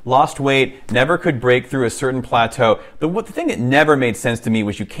time, lost weight, never could break through a certain plateau. The thing that never made sense to me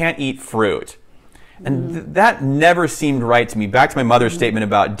was you can't eat fruit. And that never seemed right to me. Back to my mother's statement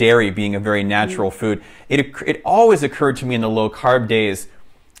about dairy being a very natural food. It always occurred to me in the low carb days,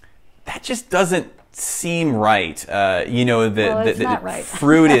 that just doesn't seem right. You know, that right.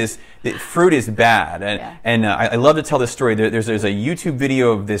 fruit is bad, and I love to tell this story. There's a YouTube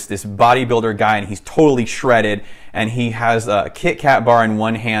video of this bodybuilder guy, and he's totally shredded, and he has a Kit Kat bar in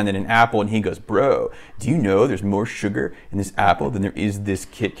one hand and an apple, and he goes, "Bro, do you know there's more sugar in this apple than there is this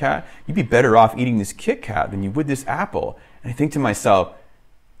Kit Kat? You'd be better off eating this Kit Kat than you would this apple." And I think to myself,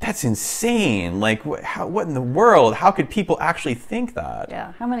 that's insane. Like, what in the world? How could people actually think that?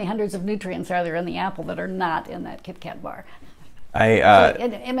 Yeah. How many hundreds of nutrients are there in the apple that are not in that Kit Kat bar? So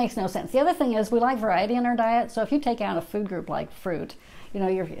it makes no sense. The other thing is we like variety in our diet. So if you take out a food group like fruit, you know,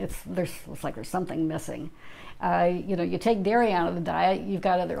 it's like there's something missing. You know, you take dairy out of the diet, you've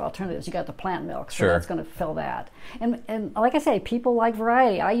got other alternatives. You got the plant milk, so sure, that's going to fill that. And like I say, people like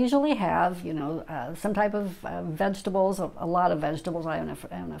variety. I usually have, you know, some type of vegetables, a lot of vegetables. I have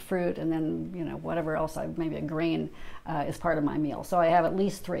a fruit, and then, you know, whatever else, maybe a grain is part of my meal. So I have at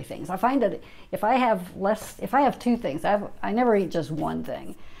least 3 things. I find that if I have 2 things, I never eat just one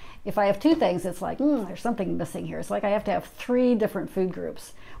thing. If I have 2 things, it's like, there's something missing here. It's like I have to have 3 different food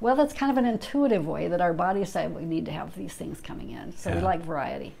groups. Well, that's kind of an intuitive way that our bodies say we need to have these things coming in. So we like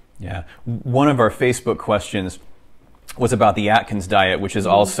variety. Yeah. One of our Facebook questions was about the Atkins diet, which is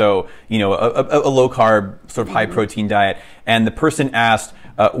also, you know, a low carb, sort of high protein diet. And the person asked,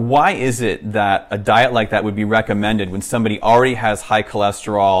 why is it that a diet like that would be recommended when somebody already has high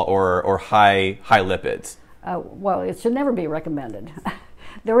cholesterol or high lipids? Well, it should never be recommended.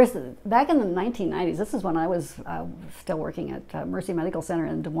 There was, back in the 1990s, this is when I was still working at Mercy Medical Center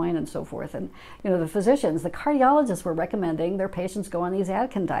in Des Moines and so forth, and you know, the physicians, the cardiologists were recommending their patients go on these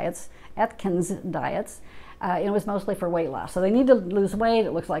Atkins diets. It was mostly for weight loss. So they need to lose weight.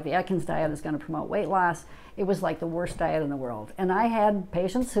 It looks like the Atkins diet is going to promote weight loss. It was like the worst diet in the world. And I had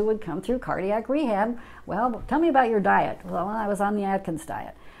patients who would come through cardiac rehab. Well, tell me about your diet. Well, I was on the Atkins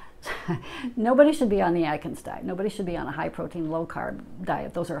diet. Nobody should be on the Atkins diet. Nobody should be on a high protein, low carb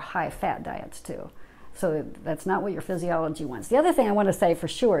diet. Those are high fat diets too. So that's not what your physiology wants. The other thing I want to say for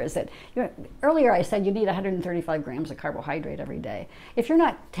sure is that, you know, earlier I said you need 135 grams of carbohydrate every day. If you're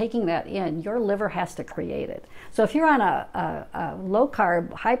not taking that in, your liver has to create it. So if you're on a low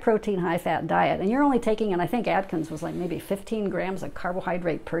carb, high protein, high fat diet, and you're only taking, and I think Atkins was like maybe 15 grams of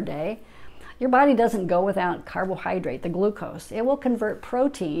carbohydrate per day, your body doesn't go without carbohydrate, the glucose. It will convert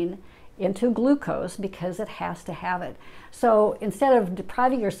protein into glucose because it has to have it. So instead of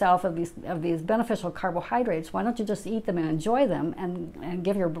depriving yourself of these beneficial carbohydrates, why don't you just eat them and enjoy them and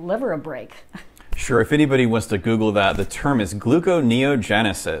give your liver a break? Sure, if anybody wants to Google that, the term is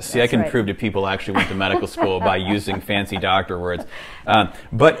gluconeogenesis. See, I can prove to people actually went to medical school by using fancy doctor words.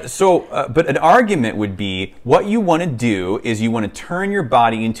 But an argument would be, what you want to do is you want to turn your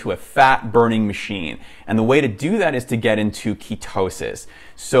body into a fat-burning machine. And the way to do that is to get into ketosis.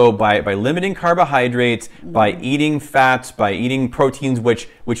 So by limiting carbohydrates, by eating fats, by eating proteins, which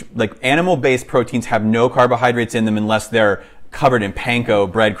like animal-based proteins have no carbohydrates in them unless they're covered in panko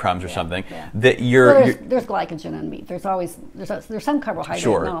breadcrumbs or something. Yeah. That there's glycogen in meat. There's some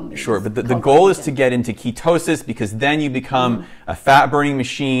carbohydrate. Sure. But the goal is to get into ketosis, because then you become a fat burning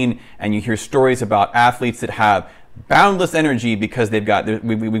machine. And you hear stories about athletes that have boundless energy because we've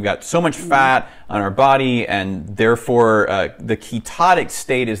got so much fat on our body, and therefore the ketotic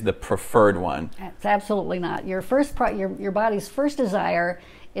state is the preferred one. It's absolutely not. Your body's first desire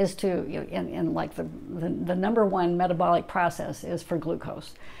is to, in like the number one metabolic process is for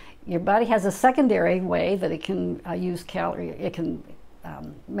glucose. Your body has a secondary way that it can use it can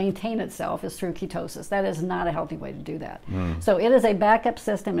maintain itself is through ketosis. That is not a healthy way to do that. So it is a backup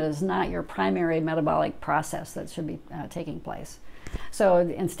system. It is not your primary metabolic process that should be taking place. So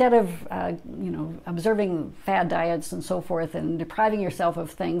instead of observing fad diets and so forth and depriving yourself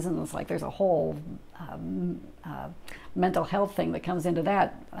of things, and it's like there's a whole mental health thing that comes into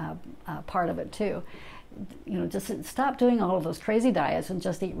that part of it too. Just stop doing all of those crazy diets and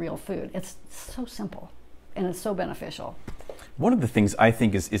just eat real food. It's so simple and it's so beneficial. One of the things I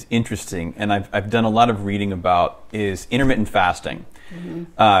think is interesting, and I've done a lot of reading about, is intermittent fasting.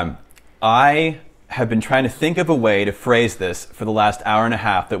 I have been trying to think of a way to phrase this for the last hour and a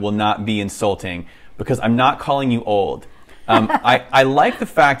half that will not be insulting, because I'm not calling you old. I like the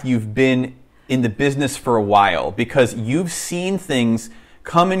fact you've been in the business for a while, because you've seen things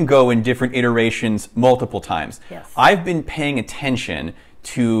come and go in different iterations multiple times. Yes. I've been paying attention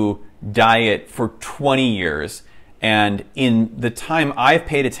to diet for 20 years. And in the time I've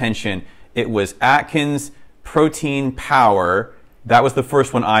paid attention, it was Atkins, Protein, Power. That was the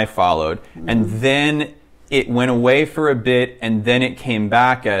first one I followed. And then it went away for a bit, and then it came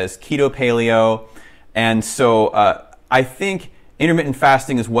back as Keto Paleo. And so I think intermittent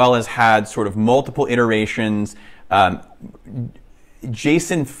fasting as well has had sort of multiple iterations.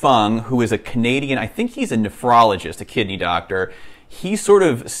 Jason Fung, who is a Canadian, I think he's a nephrologist, a kidney doctor, he's sort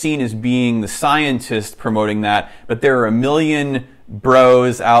of seen as being the scientist promoting that, but there are a million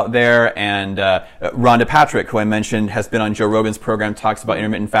bros out there, and Rhonda Patrick, who I mentioned, has been on Joe Rogan's program, talks about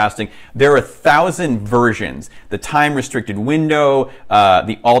intermittent fasting. There are 1,000 versions. The time-restricted window,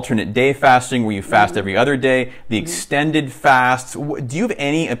 the alternate day fasting, where you fast every other day, the extended fasts. Do you have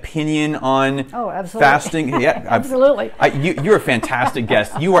any opinion on fasting? Yeah, absolutely. You're a fantastic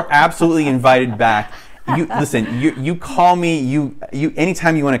guest. You are absolutely invited back. Listen, you call me,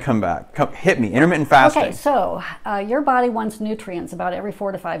 anytime you want to come back, hit me. Intermittent fasting. Okay, so your body wants nutrients about every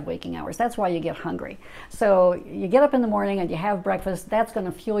 4 to 5 waking hours. That's why you get hungry. So you get up in the morning and you have breakfast. That's going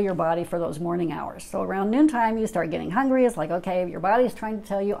to fuel your body for those morning hours. So around noontime, you start getting hungry. It's like, okay, your body is trying to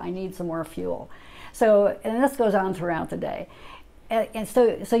tell you, I need some more fuel. So, and this goes on throughout the day. And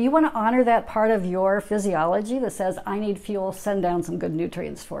so you want to honor that part of your physiology that says, I need fuel, send down some good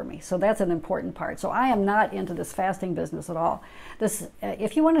nutrients for me. So that's an important part. So I am not into this fasting business at all.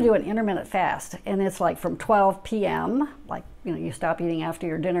 If you want to do an intermittent fast, and it's like from 12 p.m., like you stop eating after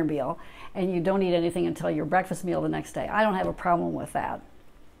your dinner meal, and you don't eat anything until your breakfast meal the next day, I don't have a problem with that.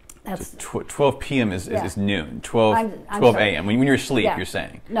 That's 12 p.m. is noon. 12 a.m. When you're asleep, you're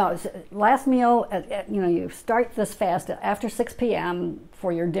saying. No, last meal. You start this fast after 6 p.m.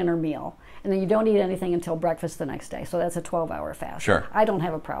 for your dinner meal, and then you don't eat anything until breakfast the next day. So that's a 12-hour fast. Sure. I don't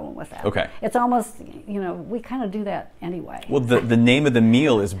have a problem with that. Okay. It's almost, we kind of do that anyway. Well, the name of the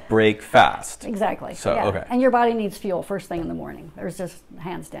meal is break fast. Exactly. So okay. And your body needs fuel first thing in the morning. There's just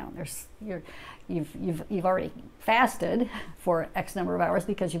hands down. You've already fasted for X number of hours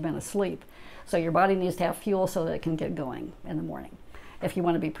because you've been asleep. So your body needs to have fuel so that it can get going in the morning if you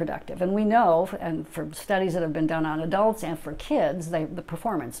want to be productive. And we know, and from studies that have been done on adults and for kids, the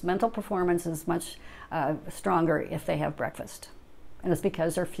mental performance is much stronger if they have breakfast. And it's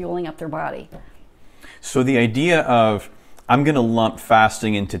because they're fueling up their body. So the idea of, I'm going to lump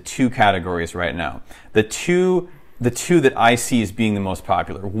fasting into 2 categories right now. The two that I see as being the most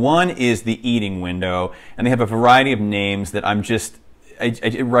popular. One is the eating window, and they have a variety of names that I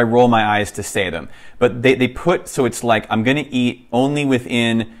roll my eyes to say them. But they put, so it's like, I'm going to eat only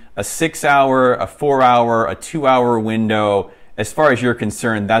within a 6-hour, a 4-hour, a 2-hour window. As far as you're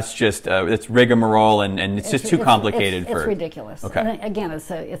concerned, that's just, it's rigmarole, and it's just too complicated. It's ridiculous. Okay. And again,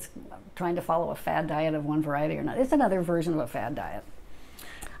 it's trying to follow a fad diet of one variety or not. It's another version of a fad diet.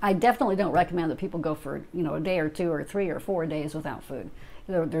 I definitely don't recommend that people go for a day or 2 or 3 or 4 days without food.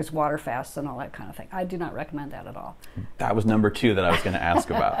 There's water fasts and all that kind of thing. I do not recommend that at all. That was number 2 that I was going to ask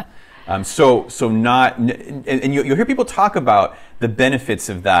about. So not, and you'll hear people talk about the benefits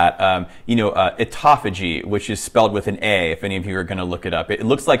of that. Autophagy, which is spelled with an A, if any of you are going to look it up. It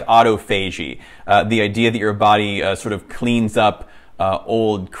looks like autophagy, the idea that your body sort of cleans up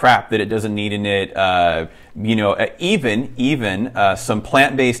old crap that it doesn't need in it. Even some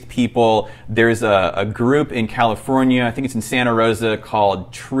plant-based people. There's a group in California, I think it's in Santa Rosa,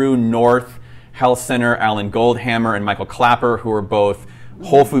 called True North Health Center. Alan Goldhammer and Michael Clapper, who are both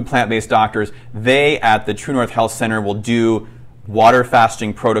whole food plant-based doctors. They at the True North Health Center will do water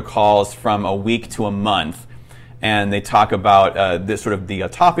fasting protocols from a week to a month. And they talk about this sort of the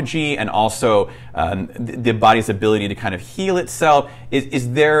autophagy and also the body's ability to kind of heal itself.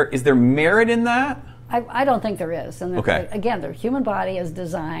 Is there merit in that? I don't think there is. And okay. Again, the human body is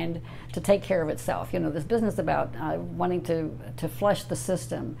designed to take care of itself. You know, this business about wanting to flush the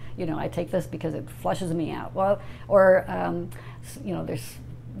system. You know, I take this because it flushes me out. Well, or you know, there's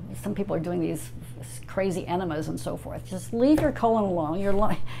some people are doing these crazy enemas and so forth. Just leave your colon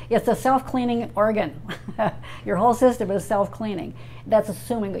alone. It's a self-cleaning organ. Your whole system is self-cleaning. That's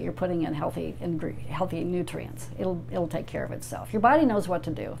assuming that you're putting in healthy nutrients. It'll take care of itself. Your body knows what to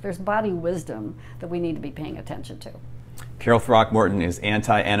do. There's body wisdom that we need to be paying attention to. Carol Throckmorton is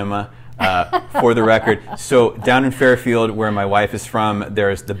anti-enema, for the record. So down in Fairfield, where my wife is from,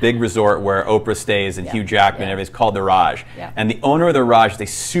 there's the big resort where Oprah stays and Hugh Jackman and everybody's called the Raj. Yeah. And the owner of the Raj is a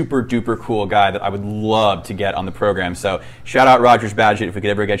super duper cool guy that I would love to get on the program. So shout out Rogers Badgett. If we could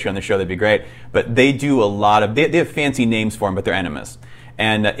ever get you on the show, that'd be great. But they do a lot of, they have fancy names for them, but they're enemas.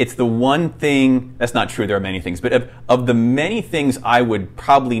 And it's the one thing, that's not true, there are many things, but of the many things I would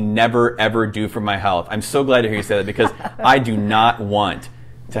probably never ever do for my health, I'm so glad to hear you say that because I do not want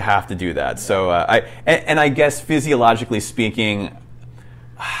to have to do that. So I guess physiologically speaking,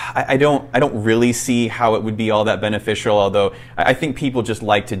 I don't really see how it would be all that beneficial, although I think people just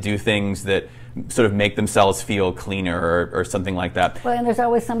like to do things that sort of make themselves feel cleaner or something like that. Well, and there's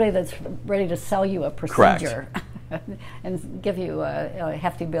always somebody that's ready to sell you a procedure. Correct. And give you a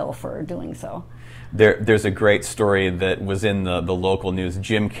hefty bill for doing so. There's a great story that was in the local news.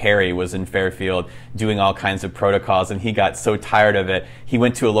 Jim Carrey was in Fairfield doing all kinds of protocols, and he got so tired of it, he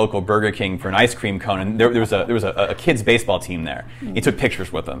went to a local Burger King for an ice cream cone, and there was a kids' baseball team there. He took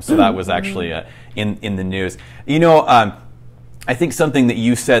pictures with them, so that was actually in the news. You know, I think something that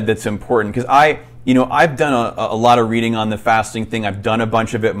you said that's important, because I've done a lot of reading on the fasting thing. I've done a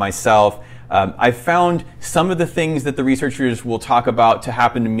bunch of it myself. I've found some of the things that the researchers will talk about to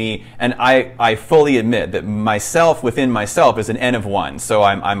happen to me, and I fully admit that myself within myself is an N of 1, so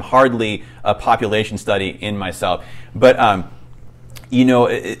I'm hardly a population study in myself. But you know,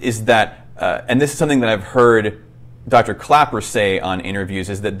 is that, and this is something that I've heard Dr. Clapper say on interviews,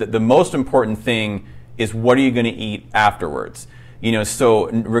 is that the most important thing is what are you going to eat afterwards? You know, so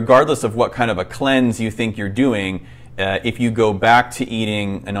regardless of what kind of a cleanse you think you're doing, if you go back to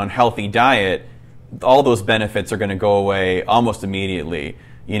eating an unhealthy diet, all those benefits are going to go away almost immediately.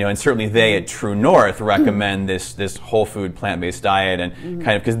 You know, and certainly they at True North recommend this whole food plant-based diet, and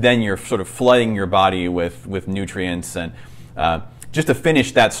kind of because then you're sort of flooding your body with nutrients. And just to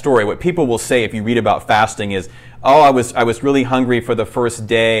finish that story, what people will say if you read about fasting is, oh, I was really hungry for the first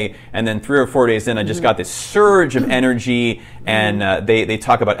day, and then 3 or 4 days in, I just got this surge of energy. And they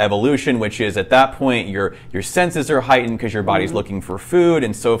talk about evolution, which is at that point your senses are heightened because your body's looking for food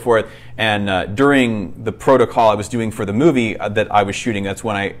and so forth. And during the protocol I was doing for the movie that I was shooting, that's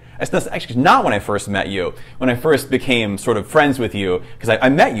actually not when I first met you. When I first became sort of friends with you, because I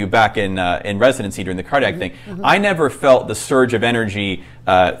met you back in residency during the cardiac thing. I never felt the surge of energy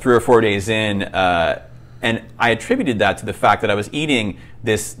 3 or 4 days in. And I attributed that to the fact that I was eating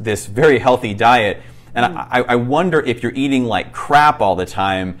this very healthy diet. And I wonder if you're eating like crap all the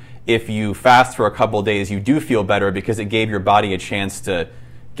time, if you fast for a couple of days, you do feel better because it gave your body a chance to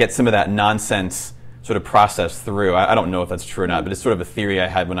get some of that nonsense sort of processed through. I don't know if that's true or not, but it's sort of a theory I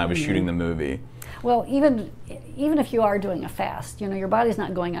had when I was shooting the movie. Well, even if you are doing a fast, you know, your body's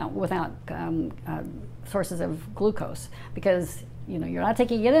not going out without sources of glucose, because you know, you're not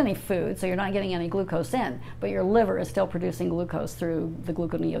taking in any food, so you're not getting any glucose in, but your liver is still producing glucose through the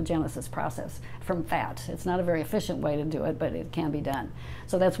gluconeogenesis process from fat. It's not a very efficient way to do it, but it can be done.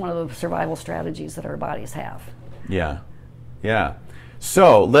 So that's one of the survival strategies that our bodies have. Yeah, yeah.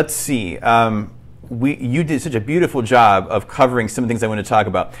 So let's see. You did such a beautiful job of covering some of the things I want to talk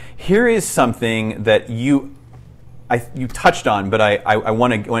about. Here is something that you touched on, but I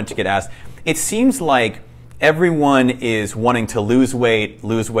wanted to get asked. It seems like everyone is wanting to lose weight,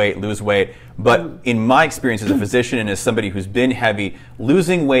 but in my experience as a physician and as somebody who's been heavy,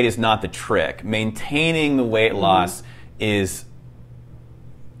 losing weight is not the trick. Maintaining the weight loss is,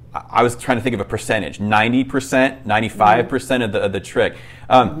 I was trying to think of a percentage, 90%, 95% of the trick.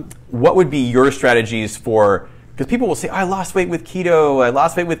 What would be your strategies for, because people will say, oh, I lost weight with keto, I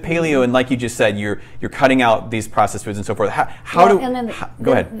lost weight with paleo, and like you just said, you're cutting out these processed foods and so forth.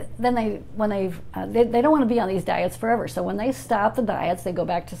 Go ahead. Then they don't want to be on these diets forever. So when they stop the diets, they go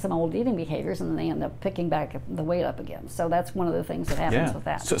back to some old eating behaviors, and then they end up picking back the weight up again. So that's one of the things that happens with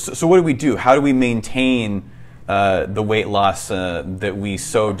that. So what do we do? How do we maintain the weight loss that we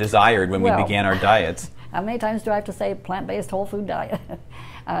so desired when we began our diets. How many times do I have to say plant-based whole food diet?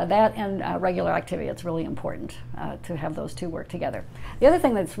 That and regular activity, it's really important to have those two work together. The other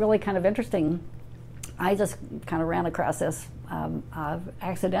thing that's really kind of interesting, I just kind of ran across this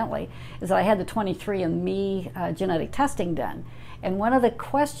accidentally, is that I had the 23andMe genetic testing done. And one of the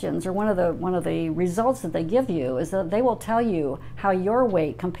questions, or one of the results that they give you, is that they will tell you how your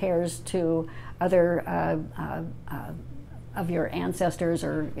weight compares to other of your ancestors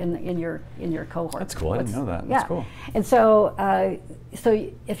or in your cohort. That's cool. I didn't know that. Yeah. That's cool. And so so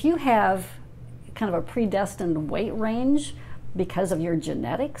if you have kind of a predestined weight range because of your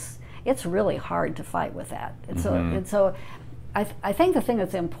genetics, it's really hard to fight with that. And so I think the thing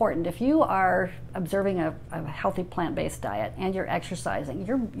that's important, if you are observing a healthy plant-based diet and you're exercising,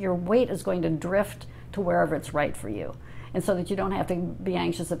 your weight is going to drift to wherever it's right for you, and so that you don't have to be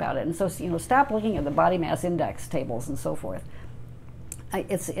anxious about it. And so, you know, stop looking at the body mass index tables and so forth.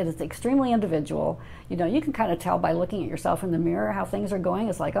 It is extremely individual. You know, you can kind of tell by looking at yourself in the mirror how things are going.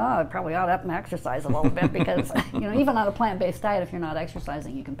 It's like, oh, I probably ought to up and exercise a little bit, because you know, even on a plant-based diet, if you're not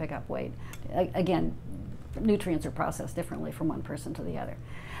exercising, you can pick up weight. Again, nutrients are processed differently from one person to the other.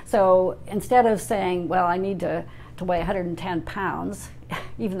 So instead of saying, well, I need to weigh 110 pounds,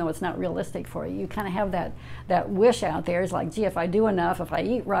 even though it's not realistic for you, you kind of have that wish out there. It's like, gee, if I do enough, if I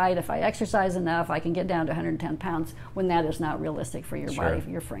eat right, if I exercise enough, I can get down to 110 pounds, when that is not realistic for your body,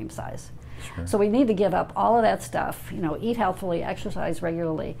 your frame size. Sure. So we need to give up all of that stuff, you know, eat healthfully, exercise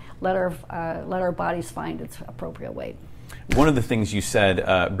regularly, let our bodies find its appropriate weight. One of the things you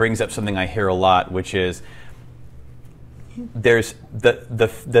said brings up something I hear a lot, which is there's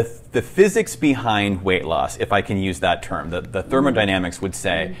the physics behind weight loss, if I can use that term. The thermodynamics would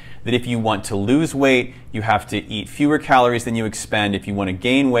say that if you want to lose weight, you have to eat fewer calories than you expend. If you want to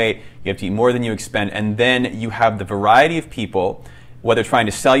gain weight, you have to eat more than you expend. And then you have the variety of people, whether trying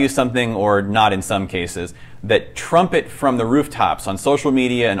to sell you something or not in some cases, that trumpet from the rooftops on social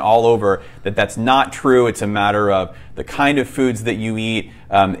media and all over that that's not true. It's a matter of the kind of foods that you eat.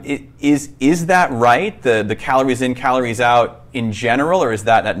 Is that right? The calories in, calories out in general, or is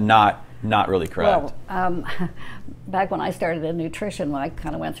that not really correct? Well, back when I started in nutrition, I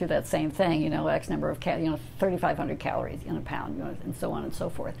kind of went through that same thing. You know, X number of 3,500 calories in a pound, you know, and so on and so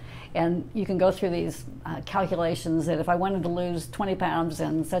forth. And you can go through these calculations that if I wanted to lose 20 pounds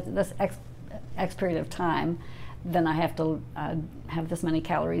in this X period of time, then I have to have this many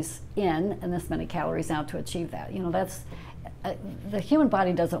calories in and this many calories out to achieve that. You know, that's the human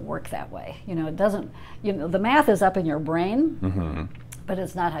body doesn't work that way. You know, it doesn't. You know, the math is up in your brain, but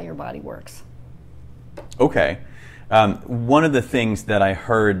it's not how your body works. Okay. One of the things that I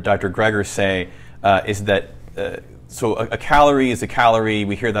heard Dr. Greger say is that so a calorie is a calorie.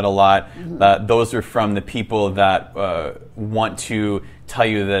 We hear that a lot. Those are from the people that want to tell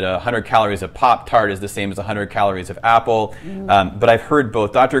you that 100 calories of Pop-Tart is the same as 100 calories of apple. But I've heard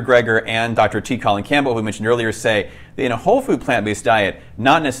both Dr. Greger and Dr. T. Colin Campbell, who we mentioned earlier, say that in a whole food plant-based diet,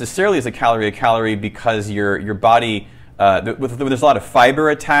 not necessarily is a calorie because your body, there's a lot of fiber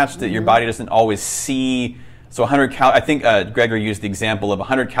attached that your body doesn't always see. So 100 calories, I think Greger used the example of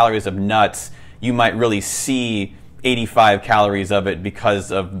 100 calories of nuts, you might really see 85 calories of it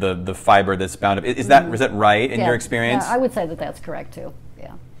because of the fiber that's bound up. Is that right in your experience? Yeah, I would say that that's correct too.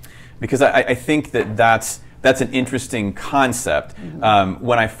 Yeah. Because I think that's an interesting concept.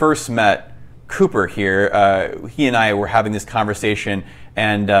 When I first met Cooper here, he and I were having this conversation,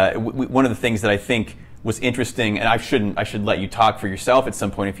 and one of the things that I think was interesting, and I should let you talk for yourself at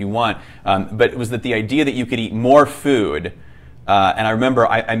some point if you want, but it was that the idea that you could eat more food. And I remember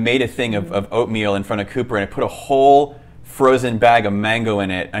I made a thing of oatmeal in front of Cooper, and I put a whole frozen bag of mango in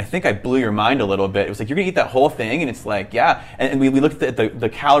it. And I think I blew your mind a little bit. It was like, you're going to eat that whole thing? And it's like, yeah. And we looked at the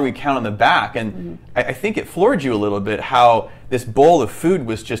calorie count on the back, and I think it floored you a little bit how this bowl of food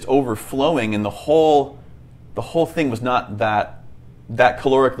was just overflowing, and the whole thing was not that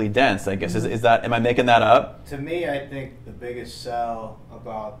calorically dense, I guess. Is that, am I making that up? To me, I think the biggest sell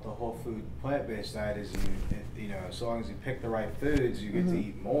about the whole food plant-based diet is you know, as long as you pick the right foods, you get to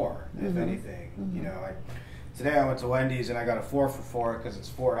eat more, if anything. You know, like today I went to Wendy's and I got a 4 for $4 because it's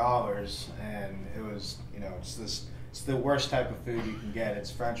 $4, and it was, you know, it's the worst type of food you can get.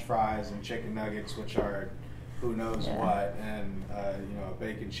 It's French fries and chicken nuggets, which are who knows what, and you know, a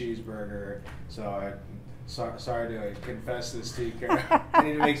bacon cheeseburger. So sorry to confess this to you, Karen. I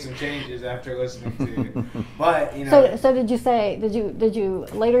need to make some changes after listening to you. But you know. So did you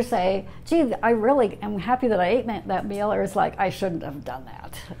later say, "Gee, I really am happy that I ate that meal," or it's like I shouldn't have done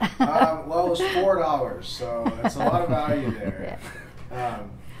that? Well, it was $4, so that's a lot of value there.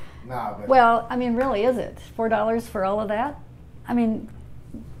 No, but Well, I mean, really, is it $4 for all of that? I mean,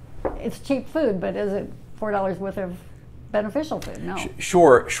 it's cheap food, but is it $4 worth of beneficial food? No.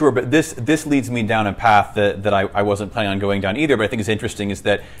 Sure, but this leads me down a path that I wasn't planning on going down either, but I think is interesting is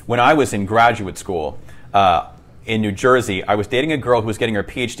that when I was in graduate school in New Jersey, I was dating a girl who was getting her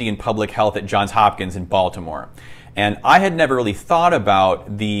PhD in public health at Johns Hopkins in Baltimore. And I had never really thought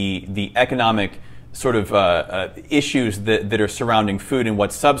about the economic sort of issues that are surrounding food and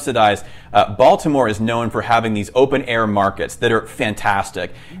what's subsidized. Baltimore is known for having these open air markets that are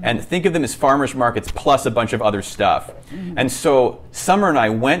fantastic. And think of them as farmers markets plus a bunch of other stuff. And so Summer and I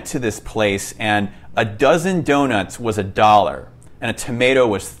went to this place and a dozen donuts was $1 and a tomato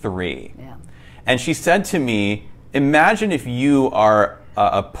was $3. Yeah. And she said to me, imagine if you are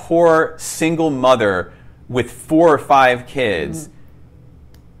a poor single mother with 4 or 5 kids.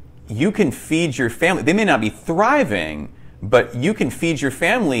 You can feed your family. They may not be thriving, but you can feed your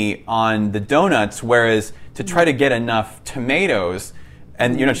family on the donuts, whereas to try to get enough tomatoes,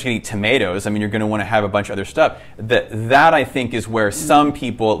 and you're not just going to eat tomatoes, I mean, you're going to want to have a bunch of other stuff. That I think is where some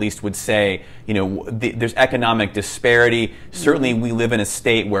people at least would say, you know, there's economic disparity. Certainly we live in a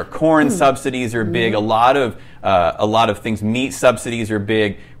state where corn subsidies are big, a lot of things, meat subsidies are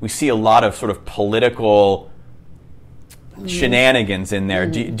big. We see a lot of sort of political shenanigans in there.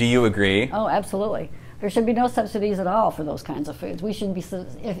 Do you agree? Oh, absolutely. There should be no subsidies at all for those kinds of foods. We should be,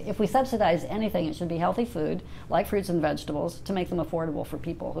 if we subsidize anything, it should be healthy food, like fruits and vegetables, to make them affordable for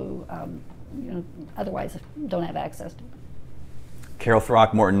people who you know, otherwise don't have access to. Carol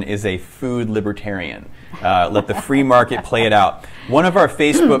Throckmorton is a food libertarian. Let the free market play it out. One of our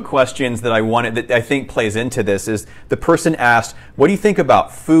Facebook questions that I think plays into this is the person asked, what do you think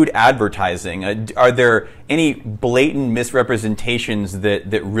about food advertising? Are there any blatant misrepresentations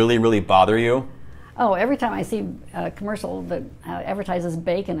that really, really bother you? Oh, every time I see a commercial that advertises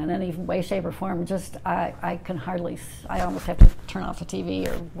bacon in any way, shape, or form, just I can hardly, I almost have to turn off the TV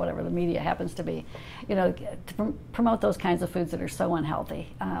or whatever the media happens to be, you know, to promote those kinds of foods that are so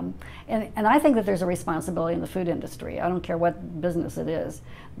unhealthy. And I think that there's a responsibility in the food industry. I don't care what business it is.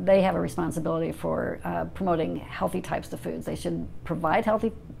 They have a responsibility for promoting healthy types of foods. They should provide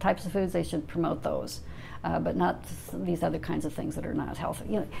healthy types of foods. They should promote those. But not these other kinds of things that are not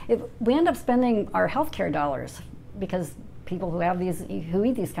healthy. You know, we end up spending our healthcare dollars because people who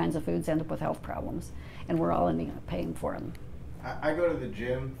eat these kinds of foods end up with health problems, and we're all ending up paying for them. I go to the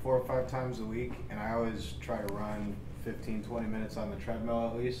gym 4 or 5 times a week, and I always try to run 15, 20 minutes on the treadmill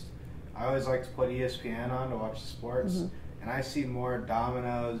at least. I always like to put ESPN on to watch the sports. And I see more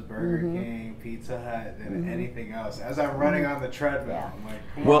Domino's, Burger King, Pizza Hut than anything else. As I'm running on the treadmill, I'm like,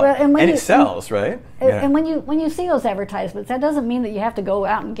 come on. And it sells, right? And when you see those advertisements, that doesn't mean that you have to go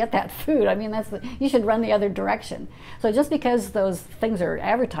out and get that food. I mean, you should run the other direction. So just because those things are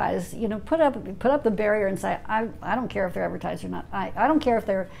advertised, you know, put up the barrier and say, I don't care if they're advertised or not. I don't care if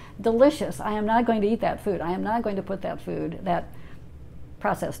they're delicious. I am not going to eat that food. I am not going to put that food, that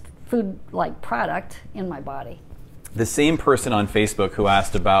processed food-like product, in my body. The same person on Facebook who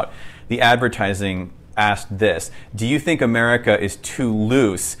asked about the advertising asked this: do you think America is too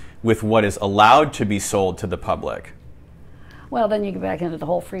loose with what is allowed to be sold to the public? Well, then you get back into the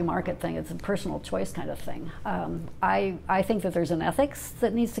whole free market thing. It's a personal choice kind of thing. I think that there's an ethics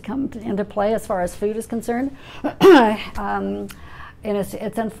that needs to come into play as far as food is concerned. And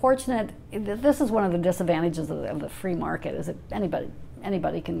it's unfortunate. This is one of the disadvantages of the free market, is that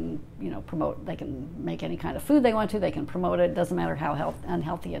anybody can, you know, promote. They can make any kind of food they want to. They can promote it. It doesn't matter how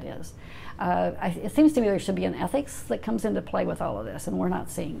unhealthy it is. It seems to me there should be an ethics that comes into play with all of this, and we're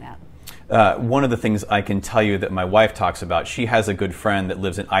not seeing that. One of the things I can tell you that my wife talks about, she has a good friend that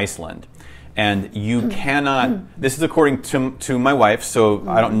lives in Iceland. And you cannot, this is according to my wife, so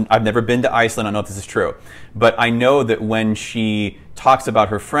I've never been to Iceland, I don't know if this is true. But I know that when she talks about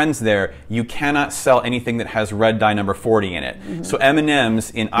her friends there, you cannot sell anything that has red dye number 40 in it. So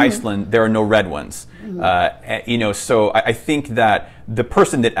M&Ms in Iceland, there are no red ones. You know, so I think that the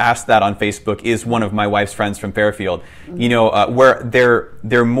person that asked that on Facebook is one of my wife's friends from Fairfield. You know, where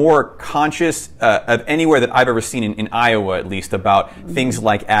they're more conscious of anywhere that I've ever seen in Iowa, at least, about things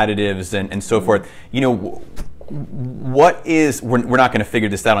like additives and so forth. You know, what is, we're not going to figure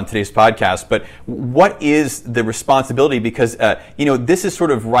this out on today's podcast, but what is the responsibility? Because, you know, this is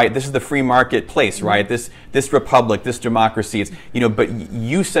sort of right. This is the free market place, right? This republic, this democracy. It's, you know, but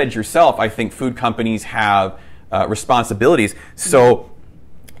you said yourself, I think food companies have responsibilities. So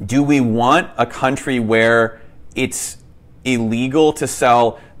do we want a country where it's illegal to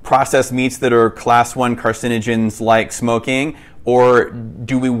sell processed meats that are class 1 carcinogens like smoking? Or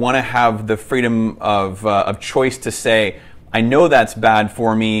do we want to have the freedom of choice to say, I know that's bad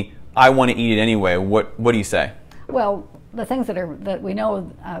for me. I want to eat it anyway. What do you say? Well, the things that we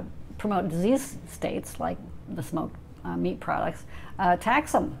know promote disease states, like the smoked meat products,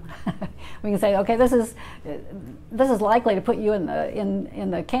 tax them. We can say, okay, this is likely to put you in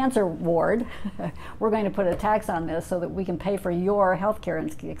the cancer ward. We're going to put a tax on this so that we can pay for your health care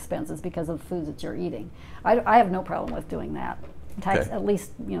expenses because of the foods that you're eating. I have no problem with doing that. At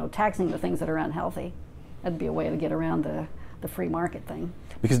least, taxing the things that are unhealthy. That'd be a way to get around the free market thing.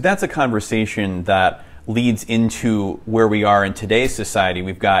 Because that's a conversation that leads into where we are in today's society.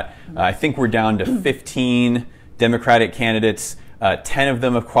 We've got, I think we're down to 15 Democratic candidates. 10 of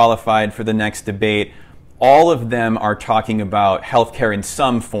them have qualified for the next debate. All of them are talking about healthcare in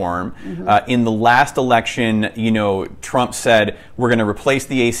some form. In the last election, Trump said, we're going to replace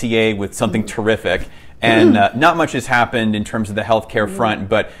the ACA with something terrific. And not much has happened in terms of the healthcare front,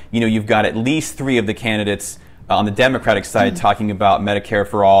 but you've got at least 3 of the candidates on the Democratic side talking about Medicare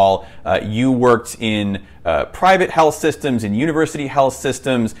for all. You worked in private health systems, in university health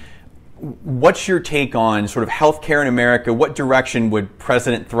systems. What's your take on sort of healthcare in America? What direction would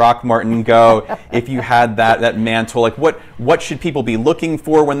President Throckmorton go if you had that mantle? Like, what should people be looking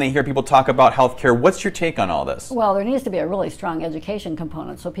for when they hear people talk about healthcare? What's your take on all this? Well, there needs to be a really strong education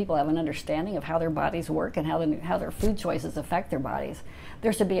component so people have an understanding of how their bodies work and how their food choices affect their bodies.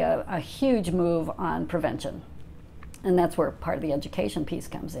 There should be a huge move on prevention, and that's where part of the education piece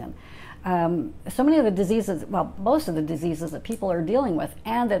comes in. So many of the diseases, well, most of the diseases that people are dealing with,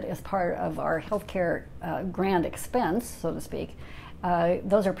 and that is part of our healthcare grand expense, so to speak,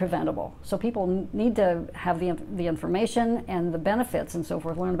 those are preventable. So people need to have the information and the benefits and so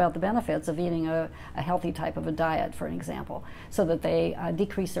forth, learn about the benefits of eating a healthy type of a diet, for an example, so that they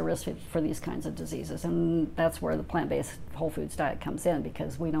decrease their risk for these kinds of diseases. And that's where the plant-based whole foods diet comes in,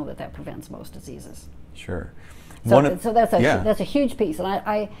 because we know that prevents most diseases. Sure. So that's a huge piece,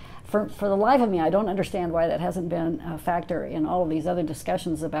 and for the life of me, I don't understand why that hasn't been a factor in all of these other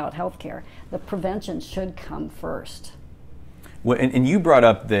discussions about healthcare. The prevention should come first. Well, and you brought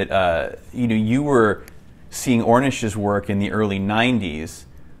up that you were seeing Ornish's work in the early '90s.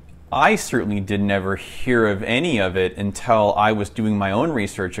 I certainly did never hear of any of it until I was doing my own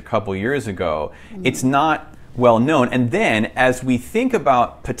research a couple years ago. It's not well known. And then, as we think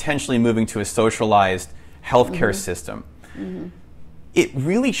about potentially moving to a socialized healthcare system, it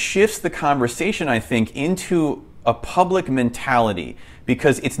really shifts the conversation, I think, into a public mentality,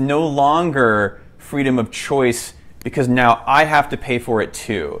 because it's no longer freedom of choice because now I have to pay for it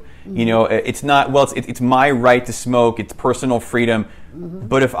too. It's not, well, it's my right to smoke, it's personal freedom,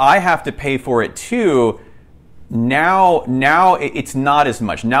 but if I have to pay for it too, now it's not as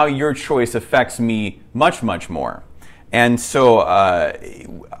much. Now your choice affects me much, much more. And so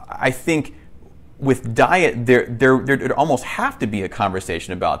I think with diet, there almost have to be a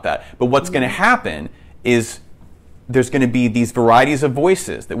conversation about that. But what's going to happen is there's going to be these varieties of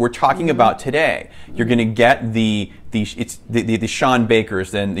voices that we're talking about today. You're going to get the Sean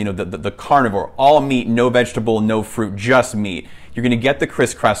Bakers, and the carnivore, all meat, no vegetable, no fruit, just meat. You're going to get the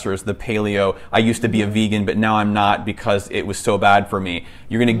Chris Kressers, the paleo. I used to be a vegan, but now I'm not because it was so bad for me.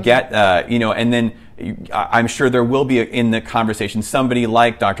 You're going to get and then I'm sure there will be in the conversation somebody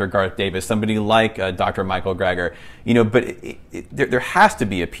like Dr. Garth Davis, somebody like Dr. Michael Greger, but there has to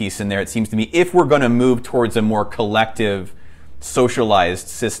be a piece in there, it seems to me, if we're going to move towards a more collective, socialized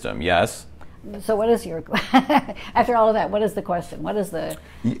system. Yes? So what is your, after all of that, what is the question? What is the...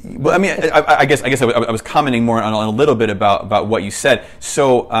 Well, I mean, I guess I was commenting more on a little bit about what you said.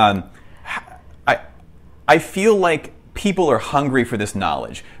 So I feel like people are hungry for this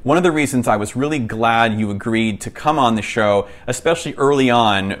knowledge. One of the reasons I was really glad you agreed to come on the show, especially early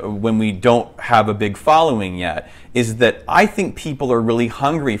on when we don't have a big following yet, is that I think people are really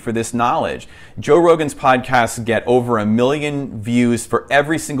hungry for this knowledge. Joe Rogan's podcasts get over 1 million views for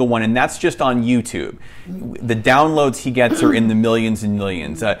every single one, and that's just on YouTube. The downloads he gets are in the millions and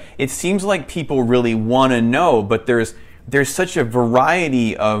millions. It seems like people really want to know, but there's such a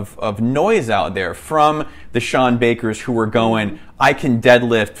variety of noise out there, from the Sean Bakers who are going, I can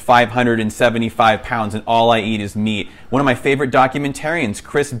deadlift 575 pounds and all I eat is meat. One of my favorite documentarians,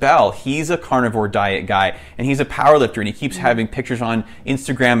 Chris Bell, he's a carnivore diet guy and he's a powerlifter, and he keeps having pictures on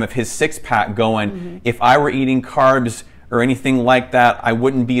Instagram of his six-pack going, if I were eating carbs or anything like that, I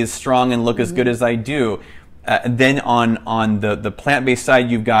wouldn't be as strong and look as good as I do. Then on the plant-based side,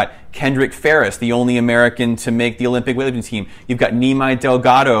 you've got Kendrick Ferris, the only American to make the Olympic weightlifting team. You've got Nimai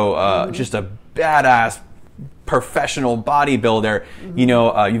Delgado, just a badass professional bodybuilder.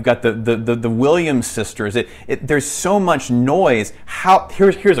 You've got the Williams sisters. There's so much noise.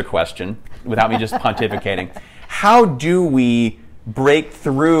 Here's a question, without me just pontificating. how do we break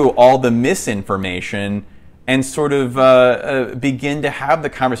through all the misinformation and sort of begin to have the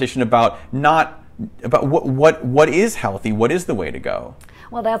conversation about what is healthy, what is the way to go?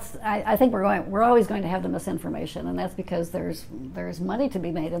 Well, I think we're always going to have the misinformation, and that's because there's money to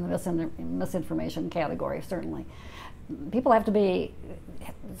be made in the misinformation category. Certainly, people have to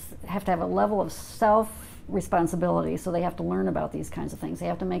have a level of self-responsibility, so they have to learn about these kinds of things. They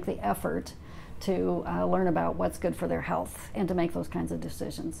have to make the effort to learn about what's good for their health and to make those kinds of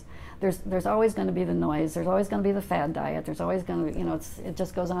decisions. There's always going to be the noise. There's always going to be the fad diet. There's always going to be, it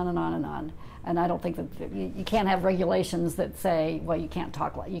just goes on and on and on. And I don't think that you can't have regulations that say, well, you can't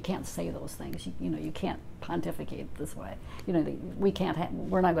talk like, you can't say those things. You can't pontificate this way.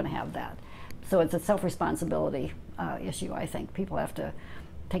 We're not going to have that. So it's a self-responsibility issue. I think people have to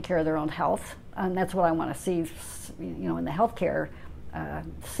take care of their own health, and that's what I want to see. In the healthcare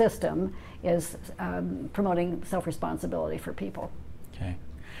system is promoting self-responsibility for people. Okay.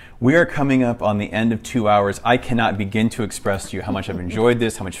 We are coming up on the end of 2 hours. I cannot begin to express to you how much I've enjoyed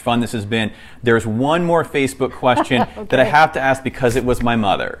this, how much fun this has been. There's one more Facebook question okay. that I have to ask because it was my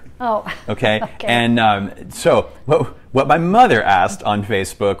mother. Oh. Okay. Okay. And so what my mother asked on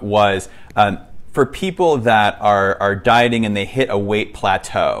Facebook was, for people that are dieting and they hit a weight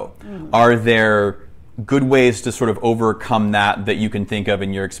plateau, are there good ways to sort of overcome that you can think of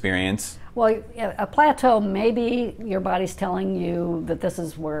in your experience? Well, a plateau, maybe your body's telling you that this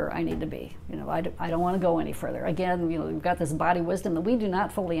is where I need to be. I don't want to go any further. Again, we've got this body wisdom that we do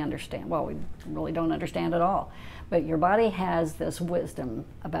not fully understand. Well, we really don't understand at all. But your body has this wisdom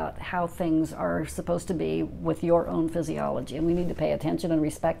about how things are supposed to be with your own physiology, and we need to pay attention and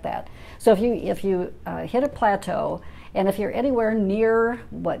respect that. So if you hit a plateau, and if you're anywhere near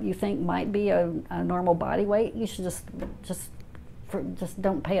what you think might be a normal body weight, you should just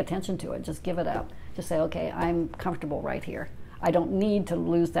don't pay attention to it. Just give it up. Just say, okay, I'm comfortable right here. I don't need to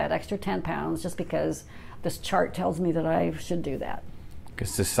lose that extra 10 pounds just because this chart tells me that I should do that. Because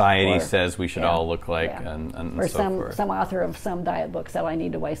society says we should all look like, and or so forth. some author of some diet book said I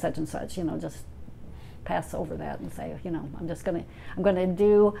need to weigh such and such. Just pass over that and say, I'm gonna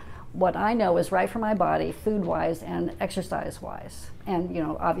do what I know is right for my body, food-wise and exercise-wise, and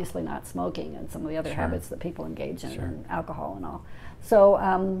obviously not smoking and some of the other habits that people engage in, and alcohol and all.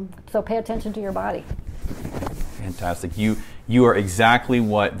 So so pay attention to your body. Fantastic. You are exactly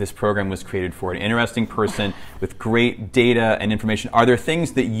what this program was created for, an interesting person with great data and information. Are there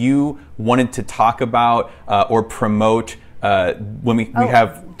things that you wanted to talk about or promote when we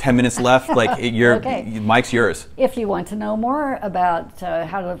have 10 minutes left? Like okay. Mike's yours. If you want to know more about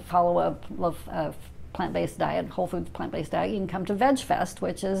how to follow a plant-based diet, whole foods plant-based diet, you can come to VegFest,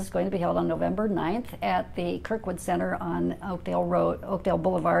 which is going to be held on November 9th at the Kirkwood Center on Oakdale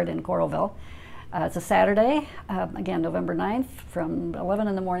Boulevard in Coralville. It's a Saturday, again, November 9th, from 11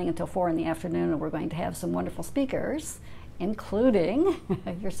 in the morning until 4 in the afternoon, and we're going to have some wonderful speakers, including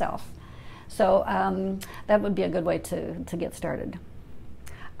yourself. So that would be a good way to get started.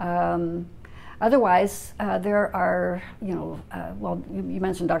 Otherwise, there are, well, you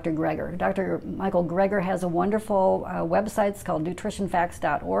mentioned Dr. Greger. Dr. Michael Greger has a wonderful website. It's called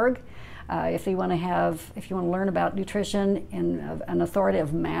nutritionfacts.org. If you want to learn about nutrition in an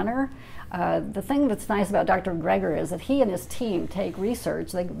authoritative manner, the thing that's nice about Dr. Greger is that he and his team take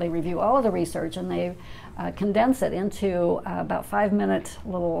research. They review all of the research and they condense it into about 5-minute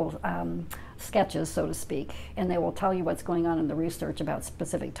little sketches, so to speak, and they will tell you what's going on in the research about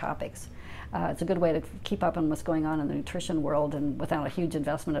specific topics. It's a good way to keep up on what's going on in the nutrition world, and without a huge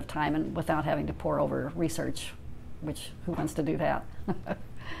investment of time and without having to pore over research, which who wants to do that?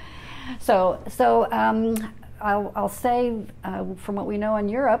 I'll say from what we know in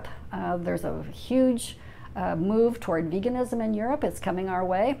Europe, there's a huge move toward veganism in Europe. It's coming our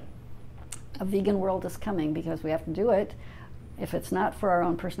way. A vegan world is coming because we have to do it. If it's not for our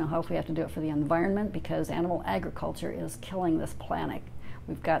own personal health, we have to do it for the environment, because animal agriculture is killing this planet.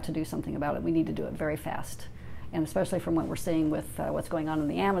 We've got to do something about it. We need to do it very fast. And especially from what we're seeing with what's going on in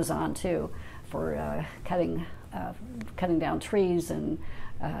the Amazon too, for cutting down trees and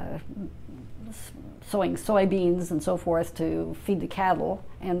sowing soybeans and so forth to feed the cattle,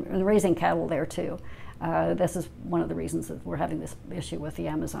 and raising cattle there too. This is one of the reasons that we're having this issue with the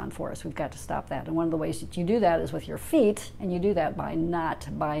Amazon forest. We've got to stop that. And one of the ways that you do that is with your feet, and you do that by not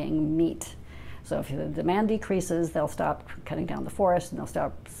buying meat. So if the demand decreases, they'll stop cutting down the forest, and they'll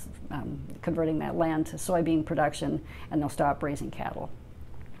stop converting that land to soybean production, and they'll stop raising cattle.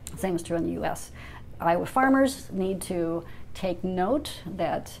 Same is true in the U.S. Iowa farmers need to take note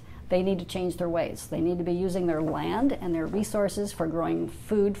that they need to change their ways. They need to be using their land and their resources for growing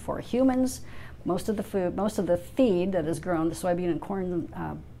food for humans, Most of the food, most of the feed that is grown, the soybean and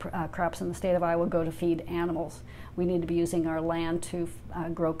corn crops in the state of Iowa go to feed animals. We need to be using our land to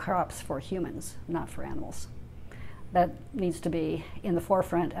grow crops for humans, not for animals. That needs to be in the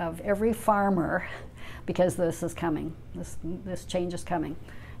forefront of every farmer because this is coming. This change is coming.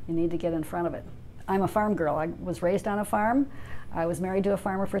 You need to get in front of it. I'm a farm girl. I was raised on a farm. I was married to a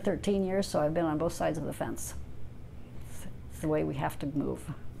farmer for 13 years, so I've been on both sides of the fence. It's the way we have to move.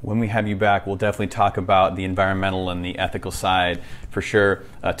 When we have you back, we'll definitely talk about the environmental and the ethical side for sure.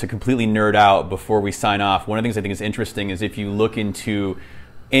 To completely nerd out before we sign off, one of the things I think is interesting is if you look into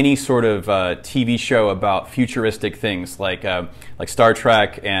any sort of TV show about futuristic things like Star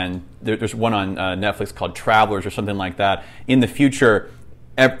Trek, and there's one on Netflix called Travelers or something like that. In the future,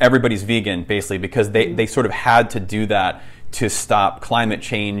 everybody's vegan basically because they sort of had to do that to stop climate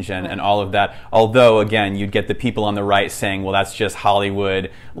change and all of that. Although, again, you'd get the people on the right saying, well, that's just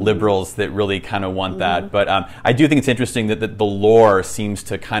Hollywood liberals that really kind of want that. But I do think it's interesting that the lore seems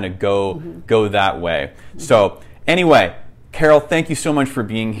to kind of go that way. So anyway, Carol, thank you so much for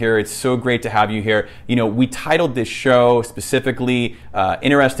being here. It's so great to have you here. You know, we titled this show specifically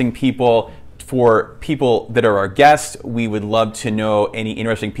Interesting People. For people that are our guests, we would love to know any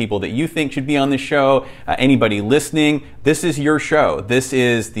interesting people that you think should be on the show. Anybody listening, this is your show. This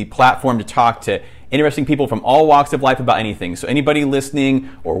is the platform to talk to interesting people from all walks of life about anything. So anybody listening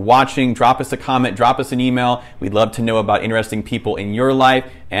or watching, drop us a comment, drop us an email. We'd love to know about interesting people in your life.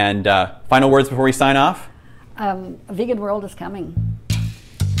 And final words before we sign off? A vegan world is coming.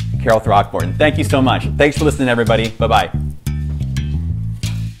 Carol Throckmorton, thank you so much. Thanks for listening, everybody. Bye-bye.